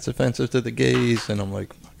they're like, that's offensive to the gays. And I'm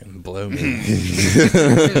like, fucking blow me.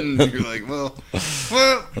 You're like, well,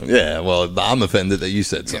 Yeah, well, I'm offended that you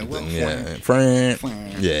said Yeah, something. well, Yeah, Fran.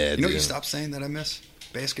 fine. Yeah, You know what you dude. stopped saying that I miss?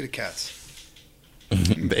 Basket of cats.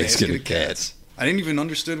 Basket of cats. I didn't even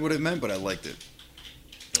understood what it meant, but I liked it.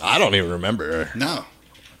 I don't even remember No,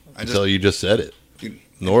 I just until you just said it. Dude,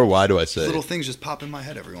 Nor why do I say little it? things just pop in my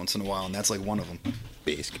head every once in a while, and that's like one of them.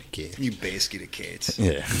 Basket of cats. You basket of cats.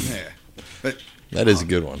 Yeah, Yeah, but that is a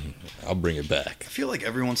good one. I'll bring it back. I feel like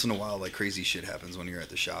every once in a while, like crazy shit happens when you're at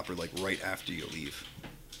the shop, or like right after you leave.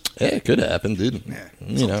 Yeah, it could happen, dude. Yeah,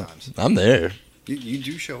 You know, sometimes. I'm there. You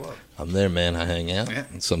do show up. I'm there, man. I hang out. Yeah,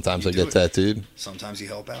 And sometimes you I do get it. tattooed. Sometimes you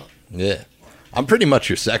help out. Yeah. I'm pretty much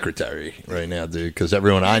your secretary right now, dude, because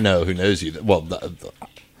everyone I know who knows you, who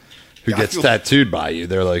Yeah, I gets feel- tattooed by you,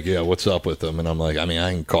 they're like, yeah, what's up with them? And I'm like, I mean,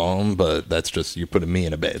 I can call them, but that's just, you putting me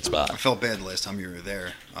in a bad I spot. felt bad the last time you were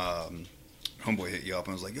there. Homeboy hit you up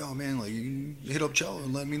and was like, "Yo, man, like you hit up Cello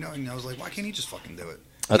and let me know." And I was like, "Why can't he just fucking do it?"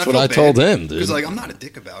 That's what I told him, dude. Because like I'm not a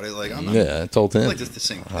dick about it. Like I'm not. Yeah, I told I him. like to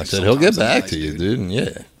sing. I like, said, he'll get sometimes I'm back nice, to you, dude. And yeah.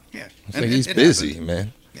 Yeah, I think he's it busy, happens.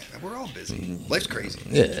 man. Yeah, we're all busy. Life's crazy.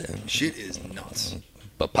 Yeah. Shit is nuts.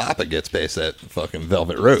 But Papa gets past that fucking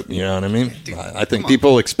velvet rope. You know what I mean? Dude, I think come on.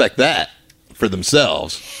 people expect that for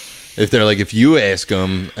themselves. If they're like, if you ask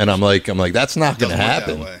them, and I'm like, that's not going to Doesn't work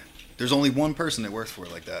happen. that way. There's only one person that works for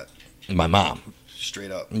it like that. My mom.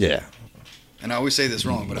 Straight up. Yeah. And I always say this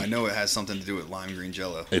wrong, but I know it has something to do with lime green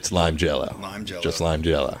jello. It's lime jello. Lime jello. Just lime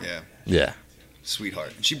jello. Yeah, Yeah.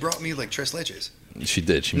 sweetheart. And she brought me like tres leches. She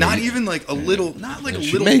did. She Not made, even like a little, not like a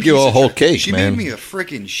She little. made you piece a of whole tre- cake, She man. made me a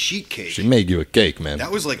freaking sheet cake. She made you a cake, man.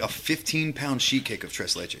 That was like a 15-pound sheet cake of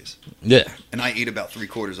tres leches. Yeah. And I ate about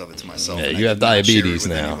 3/4 of it to myself. Yeah, and you I have did not share it diabetes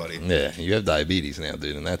with now. anybody. Yeah, you have diabetes now,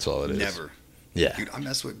 dude, and that's all it is. Never. Yeah. Dude, I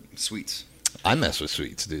mess with sweets. I mess with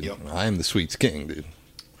sweets, dude. Yep. I am the sweets king, dude.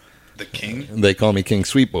 The king. They call me King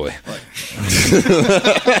Sweet Boy.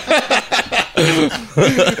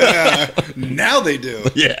 Now they do.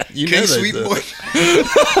 Yeah, you know King they Sweet do. Boy.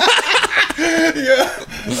 yeah.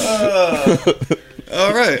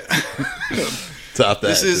 All right. Top that.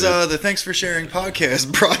 This is dude. the Thanks for Sharing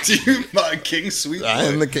podcast brought to you by King Sweet Boy. I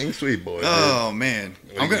am the King Sweet Boy. Dude. Oh man,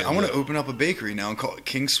 What are you I gonna want to do? open up a bakery now and call it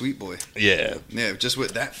King Sweet Boy. Yeah. Yeah, just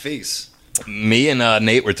with that face. Me and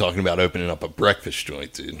Nate were talking about opening up a breakfast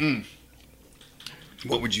joint, dude.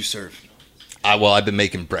 What would you serve? I've been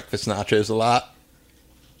making breakfast nachos a lot.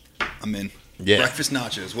 I'm in. Yeah. Breakfast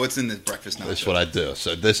nachos. What's in the breakfast nachos? That's what I do.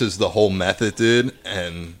 So this is the whole method, dude.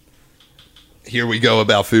 And here we go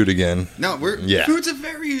about food again. No, Yeah. food's a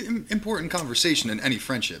very important conversation in any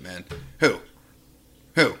friendship, man. Who?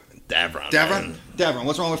 Davron. Davron? man. Davron,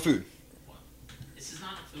 what's wrong with food? This is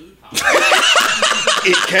not a food podcast.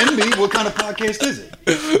 It can be. What kind of podcast is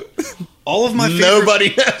it? All of my favorite...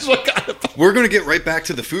 Nobody knows what kind of. We're going to get right back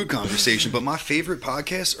to the food conversation, but my favorite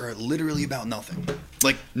podcasts are literally about nothing.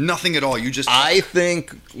 Like, nothing at all. You just... I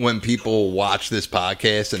think when people watch this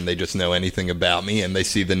podcast and they just know anything about me and they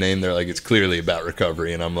see the name, they're like, it's clearly about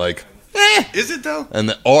recovery. And I'm like, Is it, though?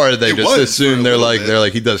 or they It just was for assume a they're little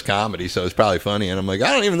like, bit. he does comedy, so it's probably funny. And I'm like,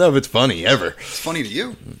 I don't even know if it's funny ever. It's funny to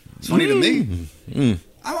you. It's funny to me.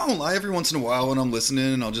 I won't lie. Every once in a while when I'm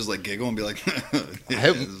listening, and I'll just, like, giggle and be like... I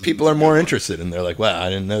hope people are more interested and they're like, wow, I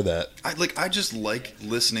didn't know that. I just like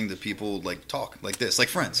listening to people, like, talk like this. Like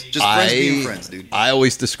friends. Just friends being friends, dude. I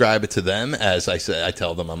always describe it to them as I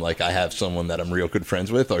tell them, I'm like, I have someone that I'm real good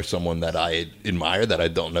friends with or someone that I admire that I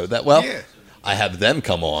don't know that well. Yeah. I have them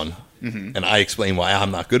come on and I explain why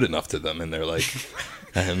I'm not good enough to them. And they're like,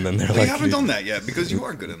 and then they're We like, haven't done that yet because you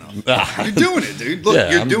are good enough. Ah. You're doing it, dude. Look, Yeah,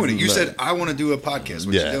 you're I'm- doing it. You said, I want to do a podcast.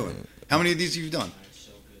 What Yeah. you doing? How many of these have you done?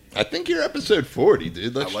 I think you're episode 40,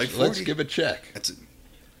 dude. Let's like 40. let's give a check. That's it.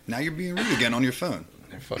 Now you're being rude again on your phone.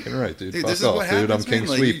 You're fucking right, dude. Dude, Fuck this is off, what dude. happens, I'm King man.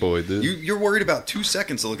 Like, Sweet Boy, dude. You're worried about 2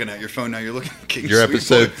 seconds of looking at your phone. Now you're looking at King You're Sweet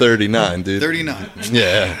episode Boy. 39, dude. 39.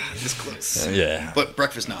 Yeah. It's close. Yeah. But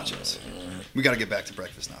breakfast nachos. We got to get back to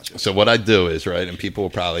breakfast nachos. So what I do is, right, and people will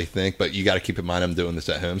probably think, but you got to keep in mind I'm doing this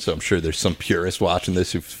at home, so I'm sure there's some purists watching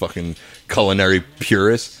this who's fucking culinary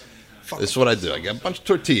purists. Fuck. This is what I do. I get a bunch of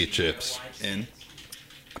tortilla chips. In.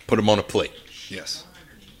 I put them on a plate. Yes.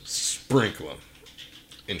 Sprinkle them.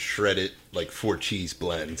 And shred it like 4 cheese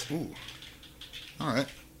blend. Ooh. All right.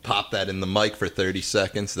 Pop that in the mic for 30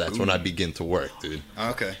 seconds. That's when I begin to work, dude.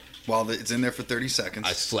 Okay. While it's in there for 30 seconds.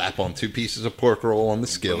 I slap on 2 pieces of pork roll on the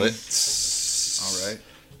skillet. All right.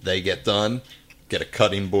 They get done. Get a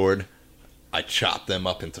cutting board. I chop them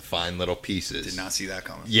up into fine little pieces. Did not see that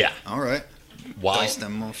coming. Yeah. All right. While, Dice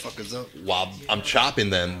them motherfuckers up. while I'm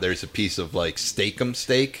chopping them, there's a piece of like steakum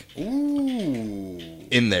steak Ooh.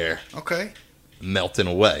 in there Okay. melting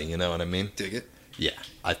away. You know what I mean? Dig it. Yeah.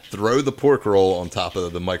 I throw the pork roll on top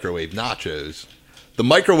of the microwave nachos. The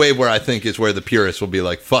microwave where I think is where the purists will be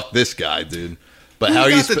like, fuck this guy, dude. But Who how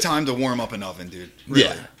got you the time to warm up an oven, dude? Really?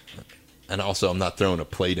 Yeah. And also, I'm not throwing a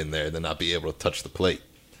plate in there to not be able to touch the plate.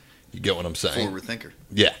 You get what I'm saying? Forward thinker.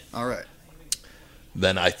 Yeah. All right.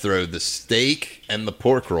 Then I throw the steak and the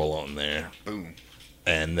pork roll on there. Boom.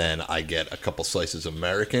 And then I get a couple slices of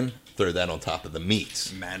American, throw that on top of the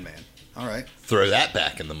meats. Madman. All right. Throw that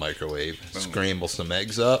back in the microwave. Boom. Scramble some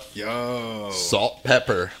eggs up. Yo. Salt,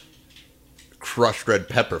 pepper, crushed red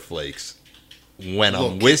pepper flakes. When Little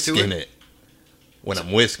I'm kick to whisking it? it. When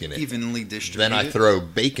I'm whisking it. Evenly distributed. Then I throw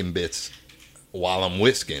bacon bits while I'm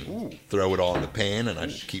whisking. Ooh. Throw it all in the pan, and I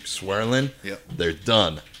just keep swirling. Yep. They're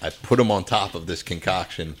done. I put them on top of this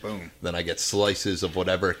concoction. Boom. Then I get slices of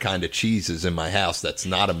whatever kind of cheese is in my house that's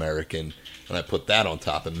not American, and I put that on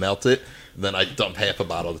top and melt it. Then I dump half a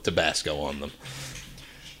bottle of Tabasco on them.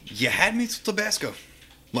 You had me to Tabasco.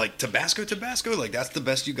 Like Tabasco, like that's the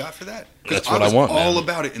best you got for that. 'Cause That's what I was want, all man.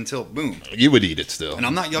 about it until boom. You would eat it still. And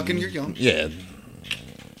I'm not yucking your yum, Yeah,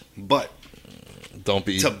 but don't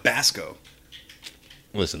be. Tabasco.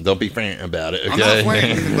 Listen, don't be frank about it, okay? I'm not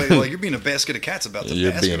playing, but like you're being a basket of cats about Tabasco.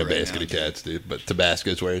 You're being a right basket now, of cats, dude. But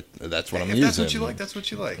Tabasco's where that's what I'm If using. that's what you like, that's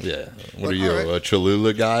what you like. Yeah. What But, are you, all right. a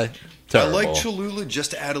Cholula guy? Terrible. I like Cholula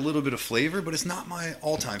just to add a little bit of flavor, but it's not my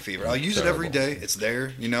all-time favorite. I'll use it every day. It's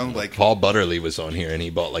there, you know. Like Paul Butterly was on here, and he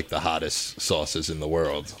bought like the hottest sauces in the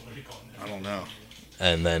world. I don't know.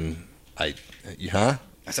 And then huh?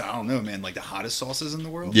 I said I don't know, man. Like the hottest sauces in the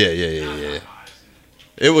world. Yeah.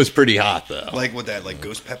 It was pretty hot though. Like what that? Like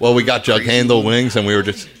ghost pepper. Well, we got jug crazy handle one? wings, and we were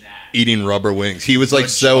just eating rubber wings. He was like A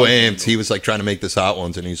so jug amped. handle. He was like trying to make this hot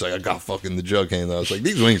ones, and he's like, I got fucking the jug handle. I was like,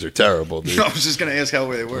 these wings are terrible, dude. I was just gonna ask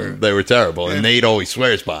how they were. They were terrible, and Yeah. Nate always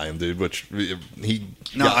swears by him, dude. Which he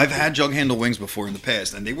No, got- I've had jug handle wings before in the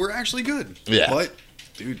past, and they were actually good. Yeah. But,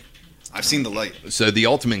 dude, I've seen the light. So the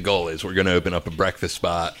ultimate goal is we're going to open up a breakfast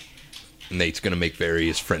spot. Nate's going to make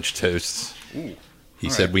various French toasts. Ooh. He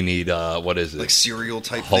All said right. we need what is it? Like cereal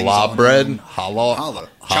type things. Challah on bread, them. challah Challah.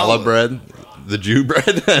 challah bread, the Jew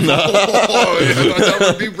bread. And, Oh, I thought that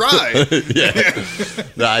would be right. yeah,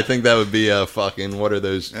 no, I think that would be a fucking. What are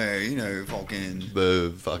those? Hey, you know, fucking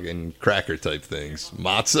The fucking cracker type things,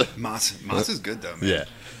 matzah. matzah's good though, man. Yeah,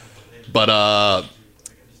 but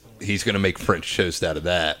he's gonna make French toast out of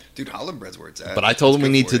that. Dude, challah bread's where it's at. But I told him It's we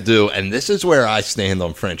good need for to you. do, and this is where I stand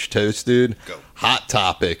on French toast, dude. Go. Hot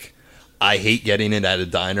topic. I hate getting it at a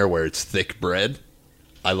diner where it's thick bread.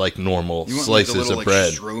 I like normal You want like slices the little of like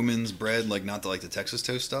bread. Stroman's bread, like not the Texas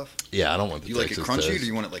toast stuff. Yeah, I don't want the You like it Texas crunchy, toast. or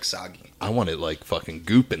you want it like soggy? I want it like fucking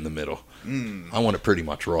goop in the middle. I want it pretty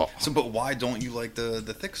much raw. So, but why don't you like the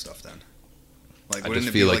thick stuff then? Like, I wouldn't just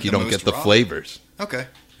it be feel like like you the don't get most the raw? flavors. Okay,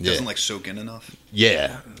 Yeah. doesn't like soak in enough.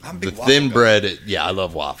 Yeah, I'm a the big waffle thin guy. bread. Yeah, I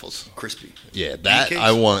love waffles. Crispy. Yeah, that Pancakes?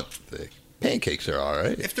 I want thick. Pancakes are all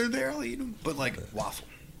right. If they're there, I'll eat them. But like waffle,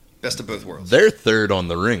 best of both worlds. They're third on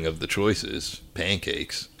the ring of the choices.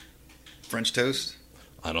 Pancakes. French toast.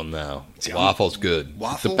 I don't know. See, I'm- Waffle's good.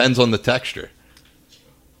 Waffle? Depends on the texture.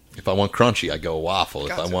 If I want crunchy, I go waffle.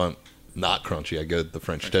 If I Gotcha. want not crunchy, I go the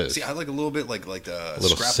French toast. See, I like a little bit like the little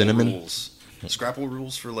scrapple cinnamon? rules. Scrapple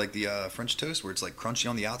rules for like the French toast, where it's like crunchy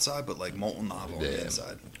on the outside, but like molten lava on Yeah. the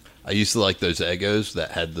inside. I used to like those Eggos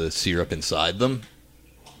that had the syrup inside them.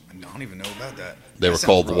 I don't even know about that. They That were sounds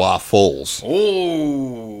called rough. waffles.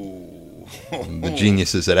 Oh, The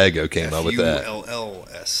geniuses at Eggo came up with that.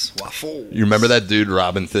 F-U-L-L-S. Waffle. You remember that dude,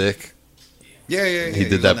 Robin Thicke? Yeah. He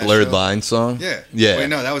did was that on Blurred show. Line song? Yeah. Yeah. Wait,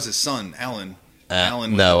 no, that was his son, Alan.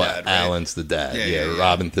 Alan was no, the dad, right? Alan's the dad. Yeah, Yeah, yeah, yeah.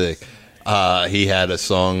 Robin Thicke. He had a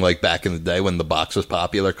song like back in the day when the box was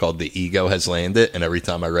popular called "The Ego Has Landed," and every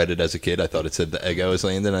time I read it as a kid, I thought it said "The Ego Has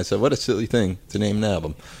Landed." And I said, "What a silly thing to name an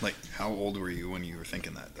album." Like, how old were you when you were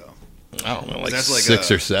thinking that, though? I don't know, like That's like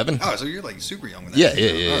 6 or 7. Oh, so you're like super young when that Yeah, came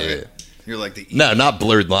yeah, out. yeah, All yeah. You're like the No, not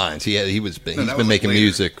Blurred Lines. He's that been was, like, making later.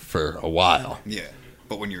 music for a while. Yeah,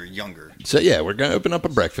 but when you're younger, So yeah, we're gonna open up a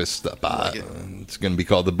breakfast spot. Like it. It's gonna be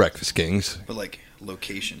called the Breakfast Kings. but like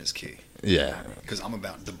location is key Yeah, because I'm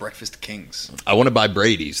about the Breakfast Kings. I want to buy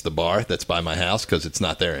Brady's, the bar that's by my house, because it's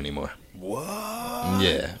not there anymore. What?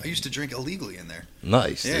 Yeah. I used to drink illegally in there.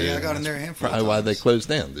 Nice. Yeah, dude. yeah, I got in there a handful of Probably why they times. closed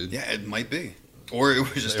down, dude. Yeah, it might be, or it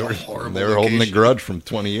was just a horrible. They were holding a location. grudge from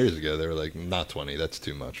 20 years ago. They were like, not 20, that's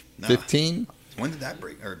too much. Nah. 15? When did that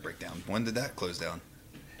break down? When did that close down?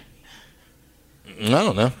 I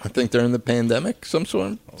don't know. I think during the pandemic,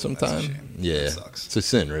 sometime. that's a shame. Yeah, That sucks. it's a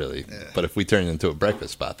sin, really. Yeah. But if we turned it into a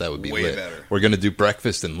breakfast spot, that would be Way lit. better. We're gonna do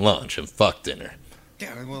breakfast and lunch and fuck dinner,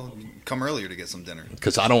 Yeah, well, come earlier to get some dinner.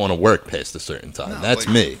 because I don't want to work past a certain time. No, That's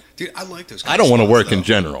like- me. Dude, I like those. I don't want to spots, work in though.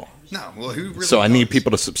 general, No, well, who really? so I need does?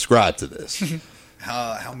 people to subscribe to this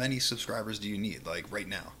How many subscribers do you need? Like right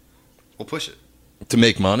now, we'll push it. to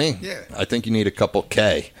make money. Yeah. I think you need a couple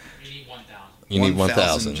K. You need 1,000. You need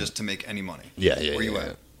 1,000. just to make any money. Yeah, yeah. Where you yeah.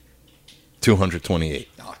 at? 228.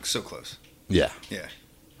 Oh, so close. Yeah. Yeah.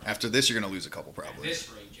 After this, you're gonna lose a couple At probably. this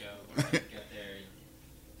rate, Joe, we're gonna get there in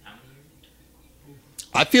how many years?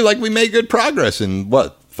 I feel like we made good progress in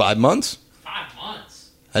what, 5 months? 5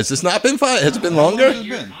 months. Has this not been 5? Has it been longer? Has it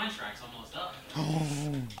Your been? contract's almost up.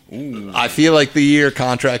 Ooh. I feel like the year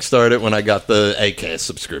contract started when I got the ACAST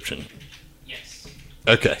subscription. Yes.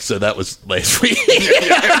 Okay, so that was last week.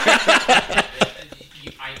 I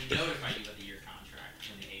notified you of the year contract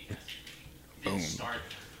when the ACAST Boom. started.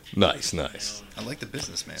 Nice, nice. I like the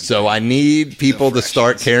business, man. So I need people to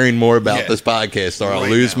start fractions. caring more about Yeah. this podcast, or I'll Right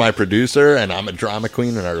lose now. my producer, and I'm a drama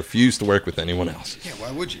queen, and I refuse to work with anyone else. Yeah,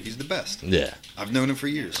 why would you? He's the best. Yeah, I've known him for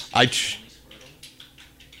years.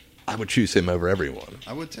 I would choose him over everyone.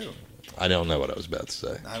 I would too. I don't know what I was about to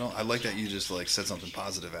say. I like that you just like said something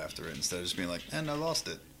positive after it instead of just being like, "And I lost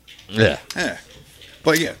it." Yeah, Yeah.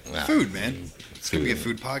 But yeah, Nah. food, man. It's gonna be a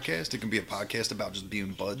Food. food podcast. It can be a podcast about just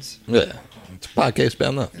being buds. yeah. It's a podcast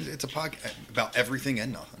about nothing. It's a podcast about everything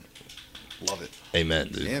and nothing. Love it. Amen,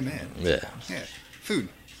 dude. Yeah, man. Yeah. Yeah. Food.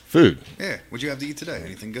 Food. Yeah. What'd you have to eat today?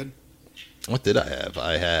 Anything good? What did I have?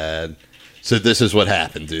 I had. So this is what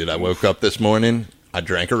happened, dude. I woke up this morning. I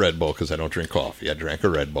drank a Red Bull because I don't drink coffee. I drank a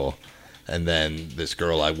Red Bull. And then this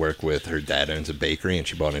girl I work with, her dad owns a bakery, and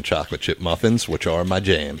she bought in chocolate chip muffins, which are my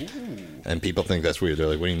jam. And people think that's weird. They're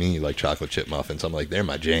like, "What do you mean you like chocolate chip muffins?" I'm like, "They're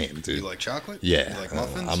my jam, dude." You like chocolate? Yeah. You like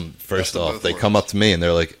muffins? I'm first Best of off, both they come worlds. up to me and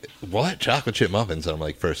they're like, "What? Chocolate chip muffins?" And I'm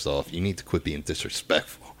like, first off, you need to quit being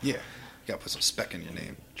disrespectful. Yeah. You gotta put some speck in your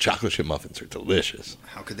name. Chocolate chip muffins are delicious.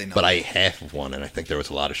 How could they not? But I ate half of one, and I think there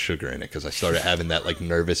was a lot of sugar in it because I started having that like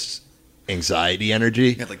nervous anxiety energy,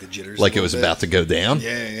 You had like the jitters. like a it was little about bit. to go down.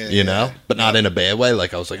 Yeah, yeah, you know, yeah. but not Yeah. in a bad way.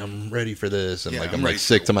 Like I was like, I'm ready for this, and Yeah, like I'm ready like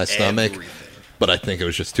sick for to my stomach. everything. But I think it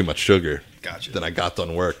was just too much sugar. Gotcha. Then I got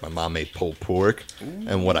done work. My mom made pulled pork,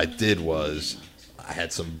 and what I did was I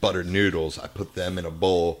had some buttered noodles. I put them in a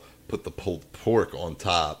bowl, put the pulled pork on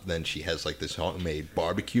top. Then she has like this homemade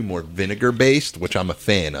barbecue, more vinegar based, which I'm a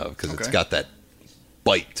fan of because it's Okay. got that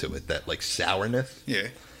bite to it, that like sourness. Yeah.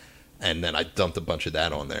 And then I dumped a bunch of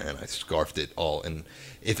that on there, and I scarfed it all. And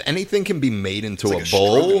if anything can be made into It's a like a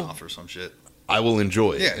bowl, stroganoff or some shit. I will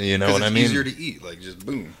enjoy it. Yeah. You know 'cause what I it's mean? Easier to eat. Like just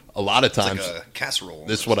boom. A lot of It's like times, a casserole.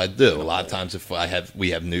 this is what I do. A lot of times, if we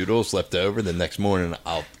have noodles left over, the next morning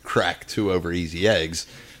I'll crack 2 over easy eggs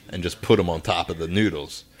and just put them on top of the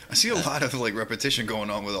noodles. I see a lot of like repetition going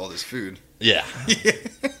on with all this food. Yeah.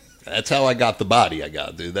 That's how I got the body I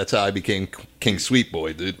got, dude. That's how I became King Sweet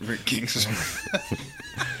Boy, dude. King,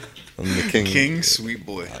 I'm the king. King Sweet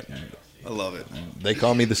Boy. I love it. They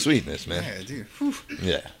call me the sweetness, man. Yeah, dude. Whew.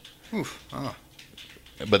 Yeah. Whew. Oh,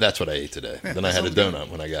 But that's what I ate today. Yeah, Then I that had a sounds good. donut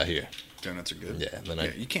when I got here. donuts are good. Yeah.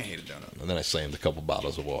 Then You can't hate a donut. and then I slammed a couple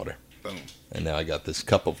bottles of water. Boom. And now I got this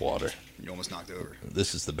cup of water. You almost knocked over.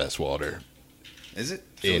 This is the best water Is it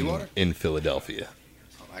Philly water? in Philadelphia.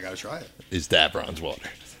 Oh, I gotta try it. Is Davron's water.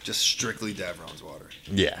 Just strictly Davron's water.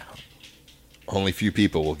 Yeah. Only few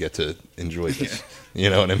people will get to enjoy this. You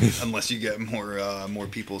know what I mean? Unless you get more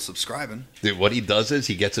people subscribing. Dude, what he does is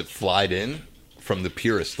he gets it flied in from the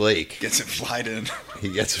purest lake. Gets it flied in. He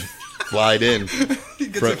gets it flied in. He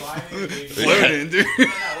gets From- it floated in, dude.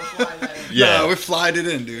 Yeah. No, we flied it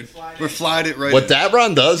in, dude. We're flied it right What in.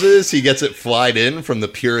 Davron does is he gets it flied in from the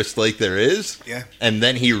purest lake there is. Yeah. And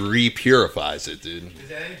then he re-purifies it, dude.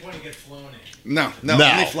 Because at any point it gets flown in. No, No.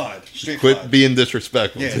 only flied. Straight Quit flied. being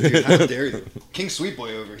disrespectful. Yeah, dude, how dare you? King Sweet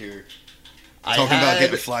Boy over here. Talking about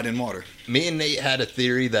getting flied in water. Me and Nate had a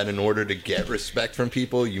theory that in order to get respect from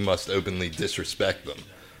people, you must openly disrespect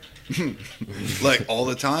them. Like all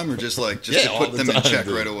the time, or just Yeah, to all put the them in time, check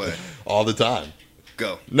dude. right away. All the time.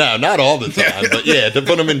 Go. No, not all the time, but yeah, to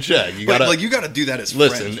put them in check. You But, gotta you got to do that as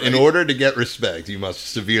listen. friends, In right? order to get respect, you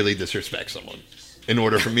must severely disrespect someone. In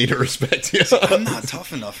order for me to respect you, I'm not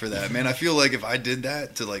tough enough for that, man. I feel like if I did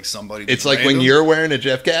that to like somebody, it's like when random, you're wearing a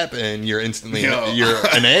Jeff cap and you're instantly Yo. you're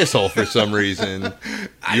an asshole for some reason.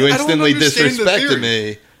 I You don't instantly understand the disrespected theory.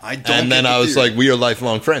 me, I don't. and then get the I was theory. like, "We are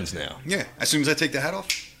lifelong friends now." yeah. As soon as I take the hat off,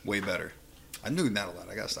 way better. I knew that a lot.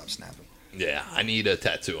 I gotta stop snapping. Yeah, I need a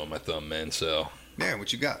tattoo on my thumb, man. So Yeah,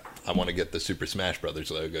 what you got? I want to get the Super Smash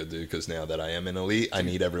Brothers logo, dude. Because now that I am an elite, I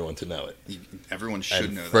need everyone to know it Everyone should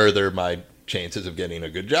and know that. further my chances of getting a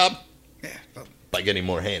good job Yeah, but by getting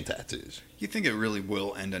more hand tattoos. you think it really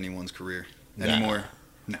will end anyone's career Nah. anymore?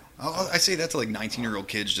 No. I say that to like 19-year-old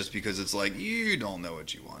kids just because it's like you don't know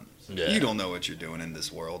what you want. Yeah. You don't know what you're doing in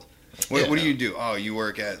this world. What do you do? Oh, you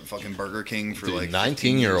work at fucking Burger King for Dude, like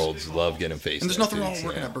 15 19-year-olds years. love getting face And there's nothing wrong tattoos, with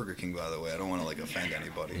working yeah. at Burger King, by the way. I don't want to like offend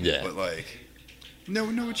anybody. Yeah. But like, know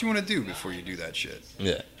what you want to do before you do that shit.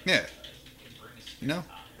 Yeah, Yeah. You know,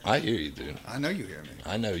 I hear you, dude. I know you hear me.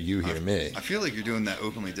 I know you hear me. I feel like you're doing that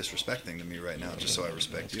openly disrespecting to me right now, just so I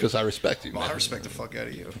respect you. Because I respect you, Well, man. I respect the fuck out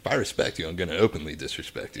of you. If I respect you, I'm going to openly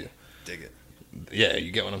disrespect you. Dig it. Yeah,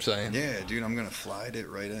 you get what I'm saying? Yeah, dude, I'm gonna fly it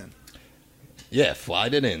right in. Yeah,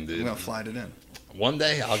 flied it in, I'm dude. gonna fly it in. One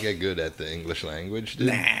day I'll get good at the English language, dude.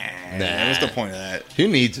 Nah. What's the point of that? Who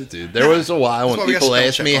needs it, dude? There was a while That's when why we got people spell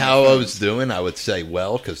asked check me on the how I phones. was doing, I would say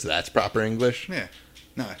well, because that's proper English. Yeah.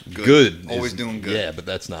 Nah. Good. Always is- doing good. Yeah, but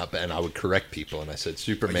that's not bad. And I would correct people, and I said But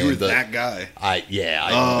Superman you were does. that guy. I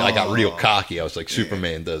got real Oh. cocky. I was like, Yeah.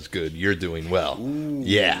 Superman does good. You're doing well. Ooh,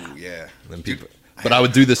 Yeah. Yeah. And Dude, people, but I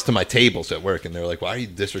would do this to my tables at work, and they're like, "Why are you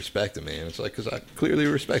disrespecting me?" And it's like, "Cause I clearly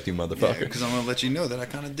respect you, Yeah, motherfucker." because I'm gonna let you know that I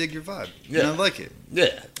kind of dig your vibe. Yeah. And I like it.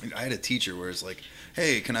 Yeah, I had a teacher where it's like,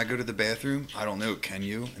 "Hey, can I go to the bathroom?" I don't know. Can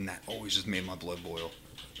you? And that always just made my blood boil.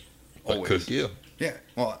 but Always. could you? Yeah.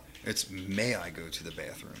 Well, it's may I go to the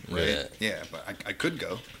bathroom? Right. Yeah. Yeah, but I could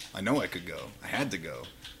go. I know I could go. I had to go.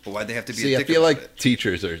 But why'd they have to be? See, a I dick feel about like it?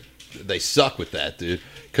 teachers they suck with that, dude.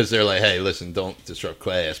 Because they're like, "Hey, listen, don't disrupt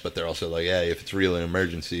class," but they're also like, "Hey, if it's really an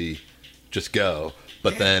emergency, just go."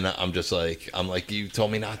 But Yeah. then I'm like, you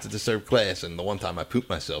told me not to disturb class, and the one time I pooped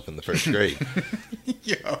myself in the first grade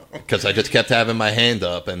Yo. because I just kept having my hand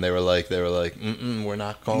up, and they were like, "Mm-mm, we're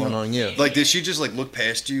not calling on you." Like, did she just like look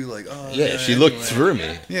past you? Like, oh. Yeah, she looked anyway. through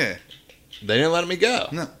me. Yeah. They didn't let me go.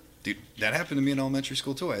 No. Dude, that happened to me in elementary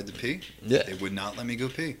school too. I had to pee. Yeah, They would not let me go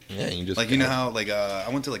pee. yeah. You just Like, you know how like I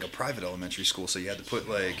went to like a private elementary school, so you had to put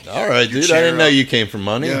like. All right, your dude. I chair didn't know up. you came from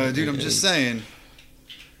money. Yeah, dude. I'm just saying.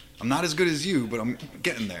 I'm not as good as you, but I'm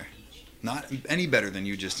getting there. Not any better than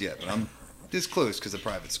you just yet, but I'm this close because of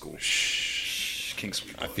private school. Shh. King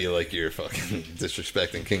Sweet. I feel like you're fucking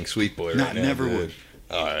disrespecting King Sweet Boy right now. never dude. would.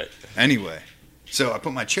 All right. Anyway, so I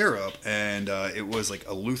put my chair up, and it was like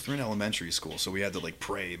a Lutheran elementary school, so we had to like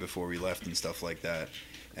pray before we left and stuff like that.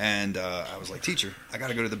 And I was like, "Teacher, I got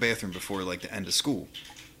to go to the bathroom before like the end of school."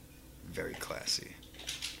 Very classy.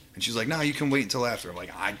 And she's like, "No, you can wait until after." I'm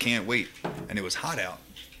like, "I can't wait." And it was hot out,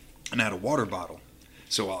 and I had a water bottle.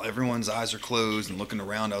 So while everyone's eyes are closed and looking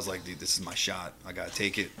around, I was like, "Dude, this is my shot. I gotta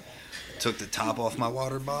take it." Took the top off my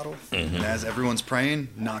water bottle, and as everyone's praying,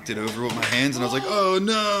 knocked it over with my hands, and I was like, "Oh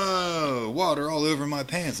no, water all over my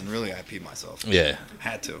pants!" And really, I peed myself. Yeah.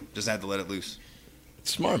 Had to, just had to let it loose,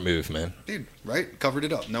 Smart move, man. dude. Right? Covered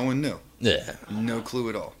it up. No one knew. Yeah. No clue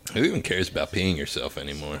at all. Who even cares about peeing yourself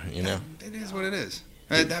anymore? You know. It is what it is.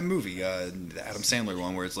 That movie, the Adam Sandler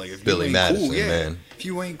one, where it's like, if Billy you ain't Madison, cool, yeah. man. If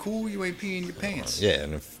you ain't cool, you ain't peeing your pants. Yeah,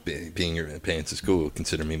 and if peeing your pants is cool,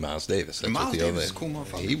 consider me Miles Davis. That's Miles what the Davis old is a cool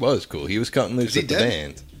motherfucker. He was cool. He was cutting loose Is he with the dead?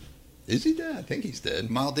 band. Is he dead? I think he's dead.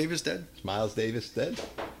 Miles Davis dead? Is Miles Davis dead?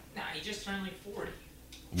 Nah, he just turned like 40.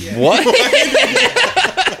 What?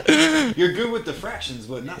 You're good with the fractions,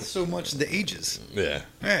 but not so much the ages. Yeah.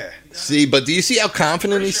 Yeah. See, but do you see how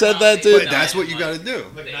confident he Pretty sure said that, Miles dude? But that's what you got to do.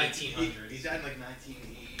 But the 1900s. He died in like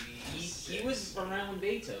 1980. He was around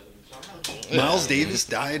Beethoven. So I'm not Miles Davis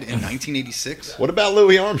died in 1986. What about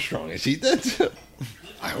Louis Armstrong? Is he dead too?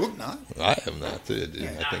 I hope not. I am not too, dude.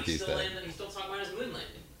 I Nah, think he's dead. He's still talking about his moon landing.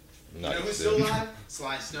 You No, know who's he's still dead. alive?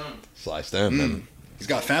 Sly Stone. Sly Stone, man. He's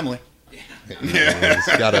got family.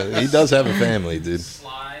 He does have a family, dude.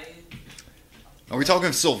 Sly. Are we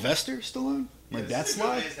talking Sylvester Stallone? Like that This is the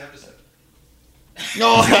Sly? latest episode.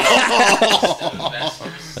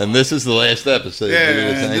 And this is the last episode, dude.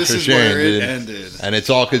 Yeah, Thanks this for is sharing, where it dude. ended. And it's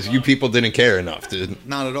all because you people didn't care enough, dude.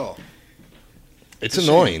 Not at all. It's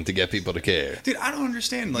annoying to get people to care. Dude, I don't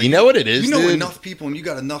understand. Like, You know what it is, You know dude? enough people, and you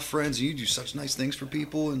got enough friends, and you do such nice things for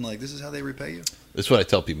people, and like this is how they repay you. That's what I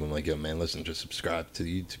tell people. I'm like, yo, man, listen, just subscribe to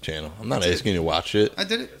the YouTube channel. I'm not That's it. asking you to watch it. I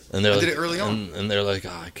did it. And they're I like, did it early on. And they're like, oh,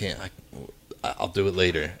 I can't. I'll do it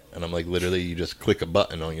later. And I'm like, literally, you just click a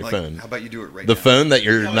button on your Like, phone. how about you do it right The now? phone that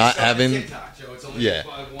you're No, not it's on having. TikTok, Joe. It's only Yeah, by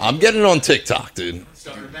one I'm getting on TikTok, dude.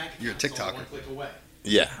 Starter bank You're a account, it's only TikToker. one click away.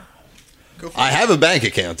 Yeah, Go for I it. have a bank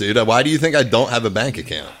account, dude. Why do you think I don't have a bank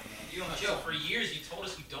account? You don't, Joe, for years you told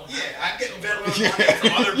us you don't Yeah, have I'm getting better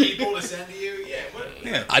from other people to send to you. Yeah, what?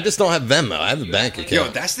 Yeah. I just don't have Venmo. I have a bank Yo,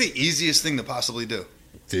 account, that's the easiest thing to possibly do.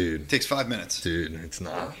 dude. Takes 5 minutes. Dude, it's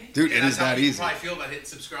not. Dude, Yeah, it that's is how that people easy. probably feel about hitting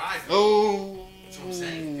subscribe. Oh. That's what I'm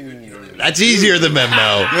saying, dude. You know what I mean? That's easier than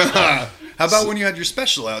Venmo. How about when you had your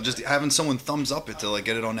special out, just having someone thumbs up it to like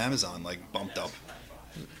get it on Amazon, like bumped up?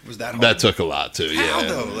 Was that hard? That took a lot too. How, Yeah,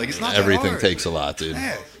 though? Like, it's not that everything hard. takes a lot, dude.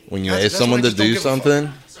 Yeah. When you That's ask someone why I to just don't do give a fuck.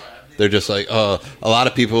 something, they're just like, oh, a lot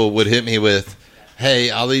of people would hit me with, hey,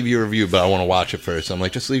 I'll leave you a review, but I want to watch it first. I'm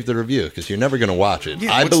like, just leave the review because you're never going to watch it.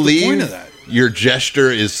 Yeah, I what's the believe point of that? your gesture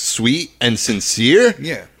is sweet and sincere,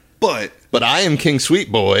 Yeah, but but I am King Sweet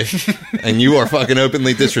Boy, and you are fucking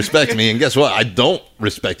openly disrespecting me. And guess what? I don't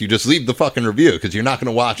respect you. Just leave the fucking review because you're not going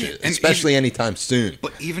to watch it, and especially anytime soon.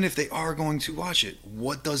 but even if they are going to watch it,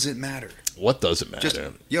 what does it matter? What does it matter? Just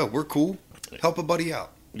yo, we're cool. Help a buddy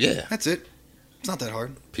out. Yeah, That's it. It's not that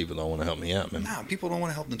hard. people don't want to help me out, man. Nah, people don't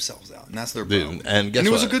want to help themselves out, and that's their Dude, problem. and guess it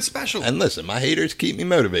was what? a good special. And listen, my haters keep me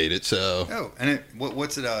motivated, so Oh, and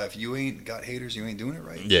what's it? If you ain't got haters, you ain't doing it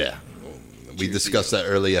right. yeah. We Cheers, discussed that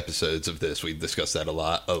early episodes of this. We discussed that a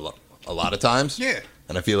lot of times. Yeah.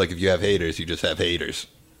 And I feel like if you have haters, you just have haters.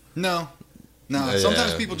 No. No. Yeah.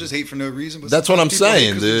 Sometimes people just hate for no reason. But That's what I'm sometimes people hate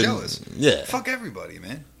saying, 'cause they're dude. Jealous. Yeah. Fuck everybody,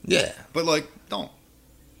 man. Yeah. But like, don't.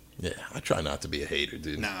 Yeah. I try not to be a hater,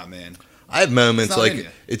 dude. Nah, man. I have moments It's not in like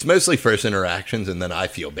you. it's mostly first interactions, and then I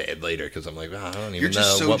feel bad later because I'm like, "Wow, I don't You're even know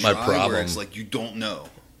just so what my dry where problem. it's like you don't know.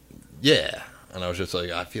 Yeah. And I was just like,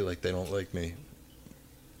 I feel like they don't like me.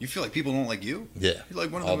 You feel like people don't like you. Yeah. You're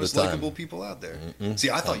like one of All the the most time. likable people out there. Mm-mm. See,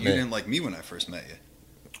 I thought Not you me. didn't like me when I first met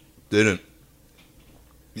you. Didn't.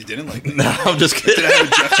 You didn't like me. No, I'm just Did kidding. I have a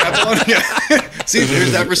Jeff Chapel on? Yeah. See,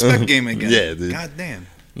 there's that respect game again. Yeah, dude. God damn.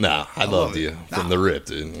 No, I love loved it. you from Nah. the rip,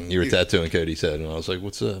 dude. You were Dude. tattooing Cody's head, and I was like,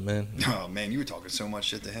 "What's up, man?" Oh man, you were talking so much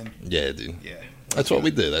shit to him. Yeah, dude. Yeah. That's what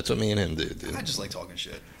we do. That's what me and him do, dude. I just like talking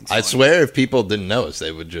shit. It's I fun. swear, if people didn't know us,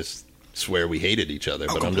 they would just swear we hated each other.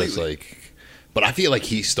 Oh, But I'm just completely. like, but I feel like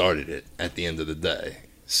he started it at the end of the day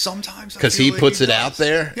Sometimes I because feel he like puts it does. out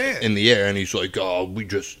there Yeah. in the air, and he's like, "Oh,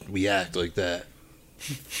 we act like that.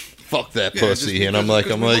 Fuck that Yeah, just pussy." And I'm because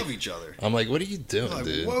like, we love each other. what are you doing, Like,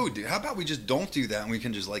 dude? whoa, dude. How about we just don't do that and we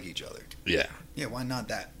can just like each other? Yeah, Yeah, why not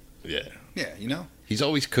that? yeah. Yeah, you know. He's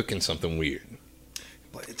always cooking something weird.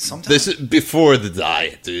 But it's sometimes. This is before the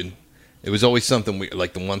diet, dude. It was always something weird.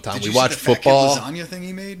 Like the one time Did we you see watched the fat kid football. lasagna thing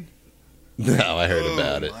he made? No, I heard Oh,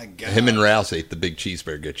 about it. my God. Him and Rouse ate the big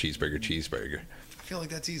cheeseburger. I feel like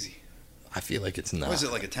that's easy. I feel like it's not. What is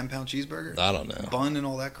it, like a 10-pound cheeseburger? I don't know. Bun and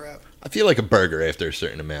all that crap? I feel like a burger after a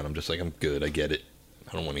certain amount. I'm just like, I'm good. I get it.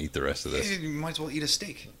 I don't want to eat the rest of Yeah, this. you might as well eat a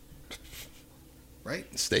steak. Right?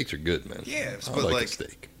 Steaks are good, man. Yeah, I but like like, a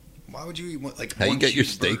steak. why would you eat like How you one get your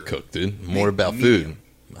steak cheeseburger? cooked, dude? More about medium. food.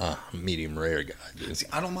 Medium rare guy, dude. See,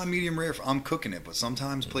 I don't mind medium rare if I'm cooking it, but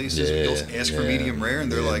sometimes places Yeah, you'll ask for yeah, medium rare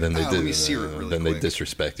and they're yeah, like, then they let me sear it really Then quick. they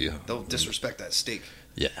disrespect you. They'll disrespect that steak.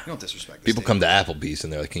 Yeah. You don't disrespect the People steak. come to Applebee's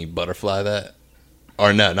and they're like, "Can you butterfly that?"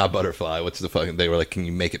 Or no, not butterfly. What's the fucking? They were like, "Can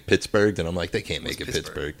you make it Pittsburgh?" And I'm like, "They can't make What's it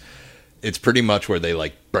Pittsburgh? Pittsburgh." It's pretty much where they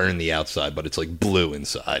like burn the outside, but it's like blue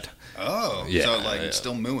inside. Oh, Yeah, so like yeah. it's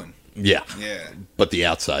still mooing. Yeah, Yeah. but the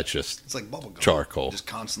outside's just It's like bubble gum. Charcoal. Just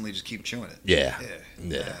constantly just keep chewing it. yeah, Yeah.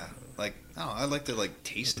 yeah. Like, I don't know, I like to like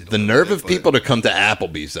taste it. a The little nerve bit, of but- people to come to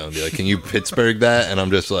Applebee's though and be like, "Can you Pittsburgh that?" And I'm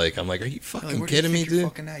just like, are you Like, fucking where do you kidding me, think you're dude?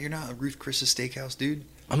 fucking at? You're not a Ruth Chris's Steakhouse, dude.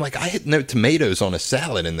 I'm like, I hit no tomatoes on a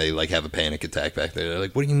salad, and they like have a panic attack back there. They're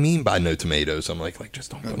like, "What do you mean by no tomatoes?" I'm like just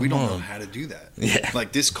don't Like, put we them don't know on. how to do that. Yeah.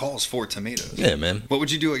 Like this calls for tomatoes. Yeah, man. What would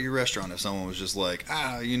you do at your restaurant if someone was just like,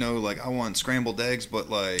 like I want scrambled eggs, but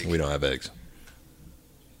like We don't have eggs.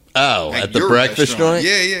 Oh, at the your breakfast restaurant. joint?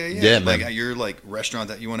 Yeah. Yeah, like man. at your like restaurant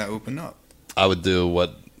that you want to open up. I would do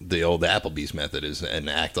what the old Applebee's method is and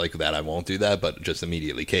act like that I won't do that, but just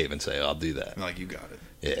immediately cave and say, "I'll do that." Like you got it.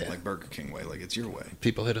 Yeah. Like Burger King way. Like it's your way.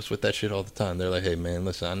 People hit us with that shit all the time. They're like, "Hey, man,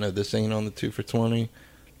 listen, I know this ain't on the 2 for $20,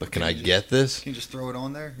 but can I get this? Can you just throw it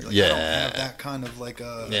on there? You're like, Yeah. I don't have that kind of like Yeah,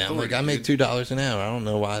 I'm like, authority, I make dude. $2 an hour. I don't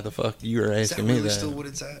know why the fuck you were Is that asking me really that. still what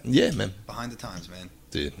it's at? Yeah, man. Behind the times, man.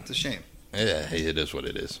 Dude. It's a shame. Yeah, hey, it is what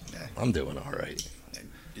it is. Yeah. I'm doing all right.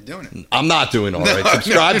 You're doing it. I'm not doing all right.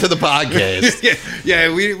 Subscribe to the podcast.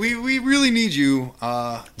 yeah, we really need you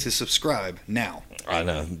to subscribe now. I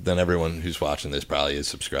know. Then everyone who's watching this probably is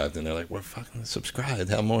subscribed, and they're like, "We're fucking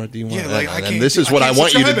subscribed. How more do you want?" Yeah, like, I and can't- this is I what I can't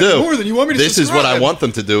want you to subscribe do. more than you want me to This is what I subscribe. want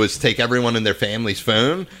them to do: is take everyone in their family's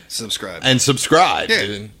phone Subscribe. and subscribe. Yeah.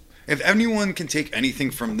 Dude. If anyone can take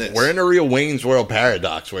anything from this, We're in a real Wayne's World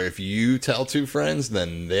paradox where if you tell two friends,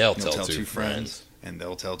 then they'll you'll tell two friends. and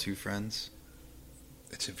they'll tell two friends.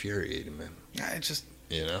 It's infuriating, man. I just,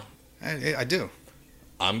 You know, I do.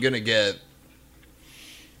 I'm gonna give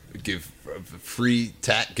a free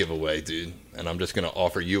tat giveaway, dude, and I'm just gonna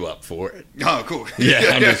offer you up for it. Oh, cool.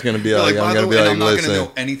 Yeah, I'm just gonna be You're like, by I'm the gonna be way, like, I'm not listen. gonna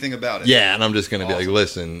know anything about it. Yeah, and I'm just going to be like, Awesome.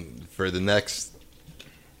 listen, for the next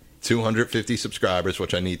 250 subscribers,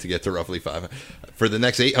 which I need to get to roughly 500, for the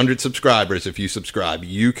next 800 subscribers, if you subscribe,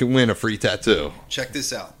 you can win a free tattoo Check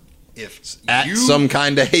this out. If at you, some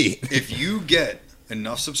kind of hate. if you get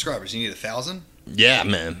enough subscribers, you need 1,000. Yeah,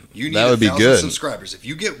 man. You need that would be 1,000 good. subscribers. If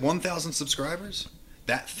you get 1,000 subscribers,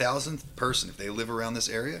 that 1,000th person, if they live around this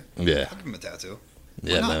area, Yeah. I'll give them a tattoo.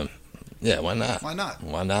 Yeah, not? man. Yeah, why not? Why not?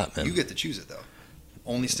 Why not, man? You get to choose it though.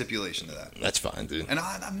 Only stipulation to that. That's fine, dude. And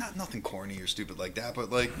I'm not nothing corny or stupid like that, but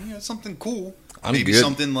like something cool. I'm Maybe good.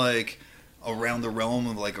 something like around the realm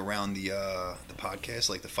of like around the podcast,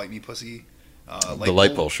 like the Fight Me Pussy. The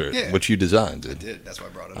light pole shirt, Yeah, which you designed, I dude. did. That's why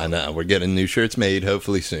I brought it. I up. know. We're getting new shirts made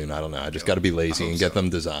hopefully soon. I don't know. I just Yeah, got to be I lazy hope and get so. them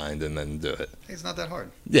designed and then do it. Hey, it's not that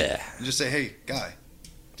hard. Yeah. You just say, "Hey, guy,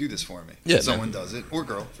 do this for me." Yeah, someone man. does it, or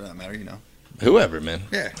girl, for that matter. Whoever, man.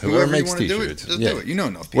 Yeah, Whoever you makes wanna do it, t-shirts. just Yeah. do it. You know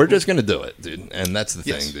enough people. We're just going to do it, dude. And that's the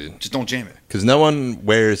yes. thing, dude. Just don't jam it. Because no one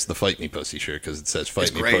wears the Fight Me Pussy shirt because it says Fight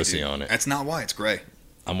It's Me gray, Pussy dude. on it. That's not why it's gray.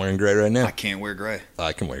 I'm wearing gray right now. I can't wear gray,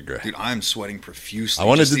 I can wear gray. dude. I'm sweating profusely. I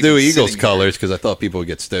wanted just to do even Eagles sitting here. colors because I thought people would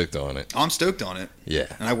get stoked on it. I'm stoked on it, Yeah.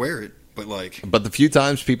 and I wear it. But like, But the few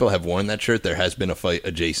times people have worn that shirt, there has been a fight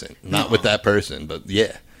adjacent. Not with that person, but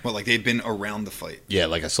yeah. well, like they've been around the fight. Yeah,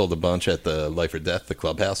 like I sold a bunch at the Life or Death, the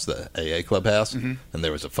clubhouse, the AA clubhouse, Mm-hmm. and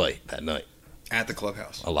there was a fight that night. At the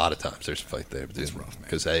clubhouse. A lot of times there's a fight there, dude. It's rough, man.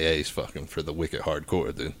 Because AA is fucking for the wicked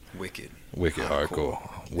hardcore, dude. Wicked. Wicked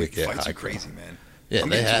hardcore. Wicked Fights are hardcore. crazy, man. Yeah, I'm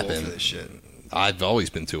they getting too old happen. for this shit. I've always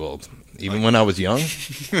been too old. Even when I was young,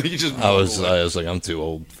 You just I walk was away. like, I'm too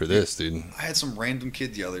old for this, dude. I had some random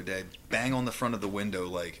kid the other day bang on the front of the window,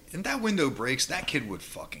 like, and that window breaks, that kid would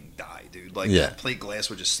fucking die, dude. Like, Yeah. that plate glass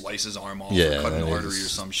would just slice his arm off Yeah, or cut an and artery or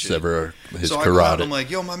just some shit. sever his so I go out and carotid. I'm like,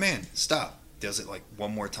 yo, my man, stop. Does it like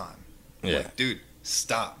one more time. I'm Yeah. like, dude,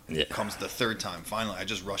 stop. Yeah. Comes the third time. Finally, I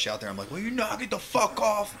just rush out there. I'm like, will you knock it the fuck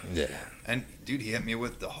off? Yeah. And dude, he hit me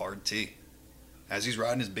with the hard T. As he's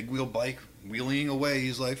riding his big wheel bike, wheeling away,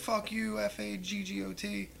 he's like, fuck you, Faggot.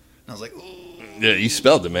 And I was like, ooh. Yeah, you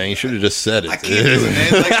spelled it, man. You should have just said it. I can't do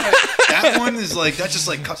it, man. Like, that one is like, that just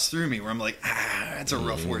like cuts through me where I'm like, that's a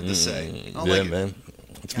rough word to say. I don't Yeah, like it. man.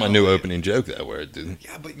 It's I my don't new like it. opening joke, that word, dude.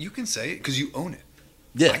 Yeah, but you can say it because you own it.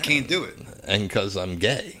 Yeah. I can't do it. And because I'm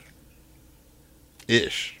gay.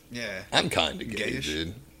 Ish. Yeah. I'm kind of gay, Gayish?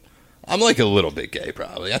 dude. I'm like a little bit gay,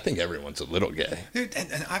 probably. I think everyone's a little gay. Dude,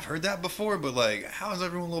 and I've heard that before, but like, how is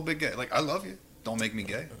everyone a little bit gay? Like, I love you. Don't make me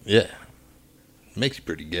gay. Yeah. Makes you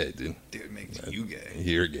pretty gay, dude. Dude, it makes you gay.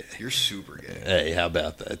 You're gay. You're super gay. Hey, how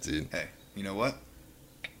about that, dude? Hey, you know what?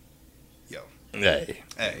 Yo. Hey.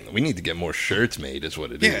 Hey. We need to get more shirts made, is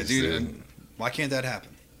what it is. Yeah, dude. Why can't that happen?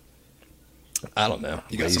 I don't know.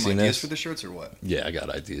 You got some Laziness? ideas for the shirts or what? Yeah, I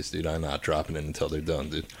got ideas, dude. I'm not dropping it until they're done,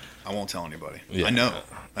 dude. I won't tell anybody. Yeah. I know.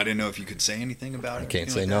 I didn't know if you could say anything about it. I or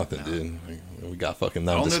can't say anything like nothing, that. No. dude. We got fucking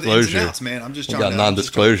I don't know the ins and non-disclosure. outs, man. I'm just We trying got to. I'm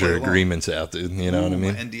just trying to non-disclosure play along. agreements out, dude. You know what I Ooh,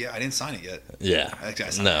 mean? NDA. I didn't sign it yet. Yeah. I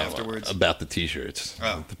signed it No, afterwards. about the t-shirts.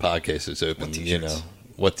 Oh. The podcast is open, What you t-shirts? know.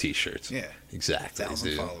 What t-shirts? Yeah. Exactly, 1,000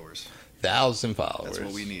 dude. followers. 1,000 followers. That's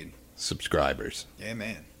what we need. Subscribers. Yeah,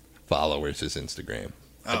 man. Followers is Instagram.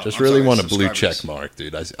 I Oh, just I'm really sorry, want a blue subscribers. check mark,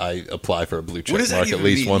 dude. I apply for a blue check What does that mark even at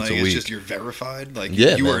least mean? once Like, a it's week. just you're verified? Like,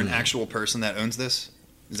 Yeah, you are man. an actual person that owns this?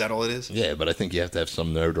 Is that all it is? Yeah, but I think you have to have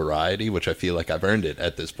some notoriety, which I feel like I've earned it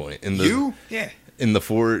at this point. In the You? Yeah. in the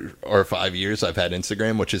 4 or 5 years I've had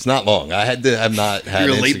Instagram, which is not long. I have not had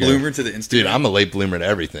You're a late Instagram. bloomer to the Instagram. Dude, I'm a late bloomer to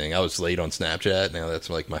everything. I was late on Snapchat. Now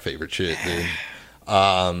that's like my favorite shit, dude.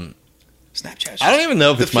 Snapchat. I don't even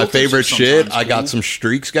know if The it's my filters are favorite shit. sometimes I got cool. some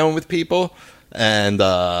streaks going with people, and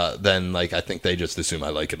then like I think they just assume I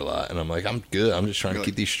like it a lot, and I'm like, I'm good. I'm just trying to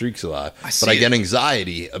Really? keep these streaks alive. I But see I it. get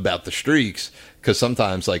anxiety about the streaks Because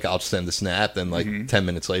sometimes, like, I'll send a snap, then, like, 10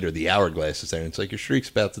 minutes later, the hourglass is there, and it's like, your streak's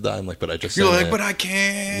about to die. I'm like, but I just You're sent like, it. but I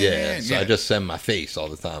can't. Yeah, so I just send my face all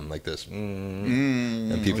the time like this.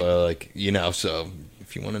 And people are like, so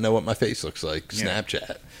if you want to know what my face looks like, Yeah.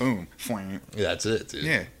 Snapchat. Boom. That's it, dude.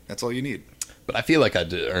 Yeah, that's all you need. But I feel like I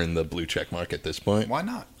did earn the blue check mark at this point. Why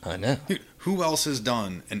not? I know. Dude, who else has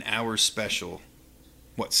done an hour special?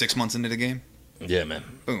 What, 6 months into the game? Yeah, man.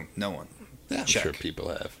 Boom. No one. Yeah, I'm Check. sure people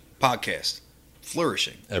have. Podcast.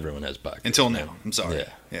 Flourishing. Everyone has podcasts. Until now. I'm sorry. Yeah.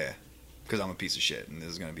 Yeah. Because I'm a piece of shit, and this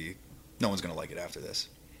is going to be... No one's going to like it after this.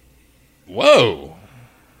 Whoa.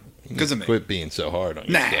 Because of me. Quit being so hard on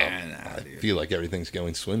Nah, yourself. I dude. feel like everything's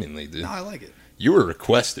going swimmingly, dude. No, I like it. You were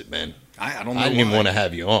requested, man. I don't know I didn't even why. want to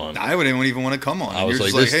have you on. I wouldn't even want to come on. I was You're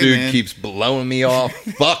like, just this hey, dude man, keeps blowing me off.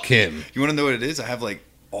 Fuck him. You want to know what it is? I have like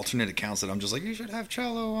alternate accounts that I'm just like, you should have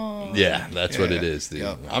Cello on. Yeah, that's what it is, dude.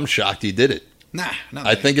 Yep. I'm shocked you did it. Nah,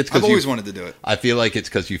 I think it's 'cause I've always you- wanted to do it. I feel like it's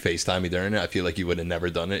because you FaceTime me during it. I feel like you would have never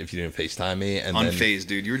done it if you didn't FaceTime me. And then Unfazed,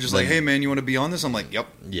 dude. You were just like, then- hey man, you want to be on this? I'm like, yep.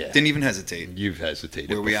 Yeah. Didn't even hesitate. You've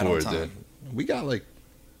hesitated Where we at before, on time? dude. We got like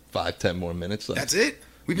 5-10 more minutes left. That's it.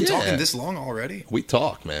 We've been Yeah. talking this long already. We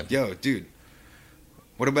talk, man. Yo, dude.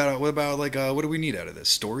 What about like what do we need out of this?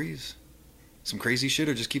 Stories? Some crazy shit,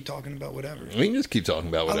 or just keep talking about whatever? We can just keep talking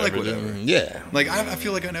about I whatever. like whatever. dude. Yeah. Like I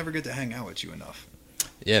feel like I never get to hang out with you enough.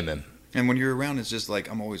 Yeah, man. And when you're around, it's just like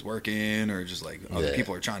I'm always working, or just like other Yeah.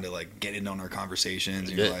 people are trying to like get in on our conversations.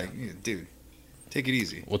 And you're Yeah. like, yeah, dude, take it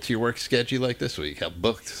easy. What's your work schedule like this week? How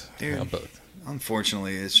booked? Dude. How booked?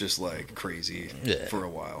 Unfortunately, it's just like crazy Yeah. for a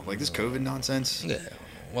while. Like this COVID nonsense. Yeah.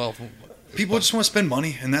 Well, People just want to spend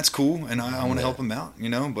money, and that's cool, and I want to Yeah. help them out,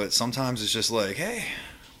 But sometimes it's just like, hey,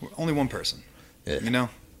 we're only one person, yeah.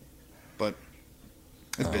 But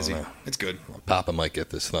it's I don't busy. know. It's good. Papa might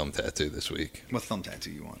get this thumb tattoo this week. What thumb tattoo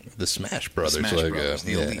you want? The Smash Brothers Smash logo. Brothers,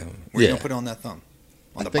 the yeah. elite. Where you Yeah. gonna put it on that thumb?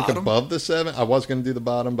 On I the think bottom? above the 7. I was going to do the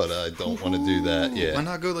bottom, but I don't want to do that. Ooh, Yeah. Why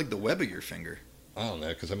not go like the web of your finger? I don't know,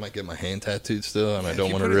 because I might get my hand tattooed still, and I If don't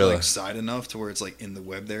you want to put it, really. like side enough to where it's like in the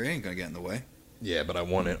web there, it ain't gonna get in the way. Yeah, but I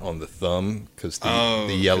want it on the thumb, because the, Oh,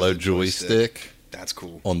 the 'cause yellow the joystick. joystick That's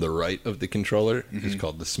cool. on the right of the controller Mm-hmm. is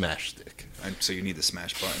called the Smash Stick. So you need the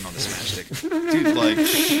smash button on the smash stick, dude. Like,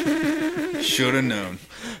 should have known.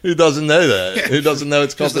 Who doesn't know that? Who doesn't know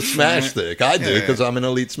it's called Just the the Smash front. Stick? I do, Yeah. because I'm an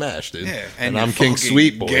Elite Smash, dude. Yeah, and you're I'm King fucking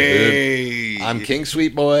Sweet Boy, dude. gay. I'm King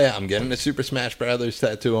Sweet Boy. I'm getting a Super Smash Brothers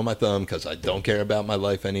tattoo on my thumb because I don't care about my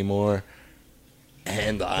life anymore.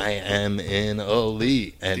 And I am in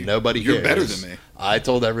Elite, and Dude, nobody you're cares. better than me. I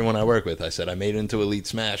told everyone I work with, I said, I made it into Elite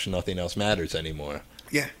Smash, and nothing else matters anymore.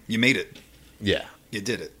 Yeah, you made it. Yeah, You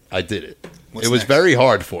did it. I did it. What's it was next? very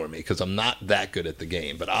hard for me because I'm not that good at the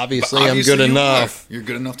game, but obviously, But obviously I'm good you enough are. You're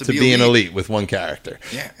good enough to be an elite with one character.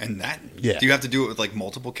 Yeah, and that. Yeah. Do you have to do it with like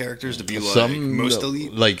multiple characters to be like Some most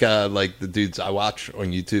elite? like the dudes I watch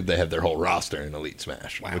on YouTube, they have their whole roster in Elite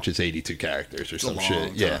Smash, Wow. which is 82 characters or a some long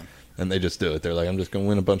shit. Yeah, time. and they just do it. They're like, I'm just gonna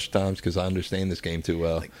win a bunch of times because I understand this game too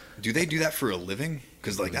well. Like, do they do that for a living?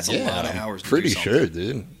 Because like that's yeah, a lot of I'm hours. pretty to do sure,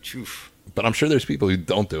 something. dude. Oof. But I'm sure there's people who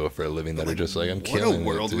don't do it for a living that But, are just like, I'm what killing a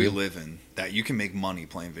world it, we dude. live in that you can make money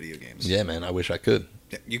playing video games. Yeah, man. I wish I could.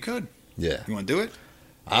 Yeah, you could. Yeah, You want to do it?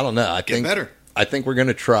 I don't know. I Get think better. I think we're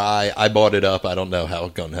gonna try. I bought it up. I don't know how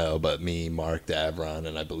it's gonna go, but me, Mark, Davron,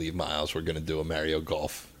 and I believe Miles, we're gonna do a Mario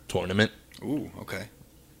Golf tournament. Ooh, okay.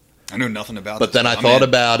 I know nothing about But this, then I I'm thought in.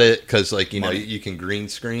 about it because, like, Money. you can green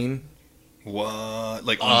screen What?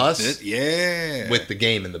 Like Us? on this? Yeah. with the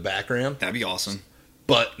game in the background. That'd be awesome.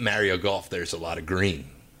 But Mario Golf, there's a lot of green.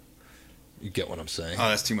 You get what I'm saying? Oh,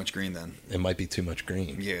 that's too much green then. It might be too much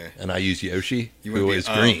green. Yeah. And I use Yoshi, You who wouldn't is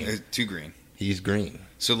green. too green. He's green.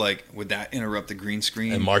 So like, would that interrupt the green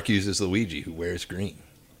screen? And Mark uses Luigi, who wears green.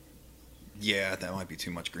 Yeah, that might be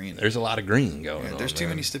too much green. There's a lot of green going Yeah, on. there's too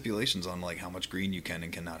man. many stipulations on like how much green you can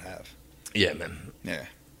and cannot have. Yeah, man. Yeah,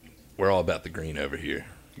 We're all about the green over here.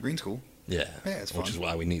 green's cool. Yeah. Yeah, it's Which fun. is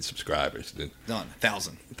why we need subscribers, dude. Done.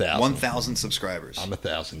 1,000. 1,000. 1,000 subscribers. I'm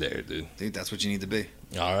 1,000 there, dude. Dude, that's what you need to be.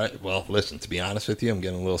 All right. Well, listen, to be honest with you, I'm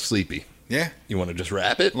getting a little sleepy. Yeah. You want to just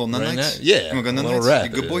wrap it? Little nun right nights? now? Yeah. You wanna go nun a little nights? wrap You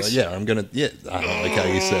good it. boys? Yeah, I'm going to. Yeah. I don't like how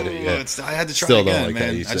you said it. Yeah. I had to try Still again, don't like man.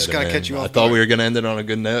 how you I said just it, gotta man. catch you off I thought guard. we were going to end it on a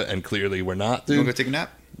good note, and clearly we're not, You dude. want to go take a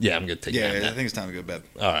nap? Yeah, I'm going to take Yeah, that I nap. think it's time to go to bed.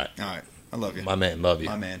 All right. All right. I love you. My man, love you.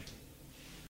 My man.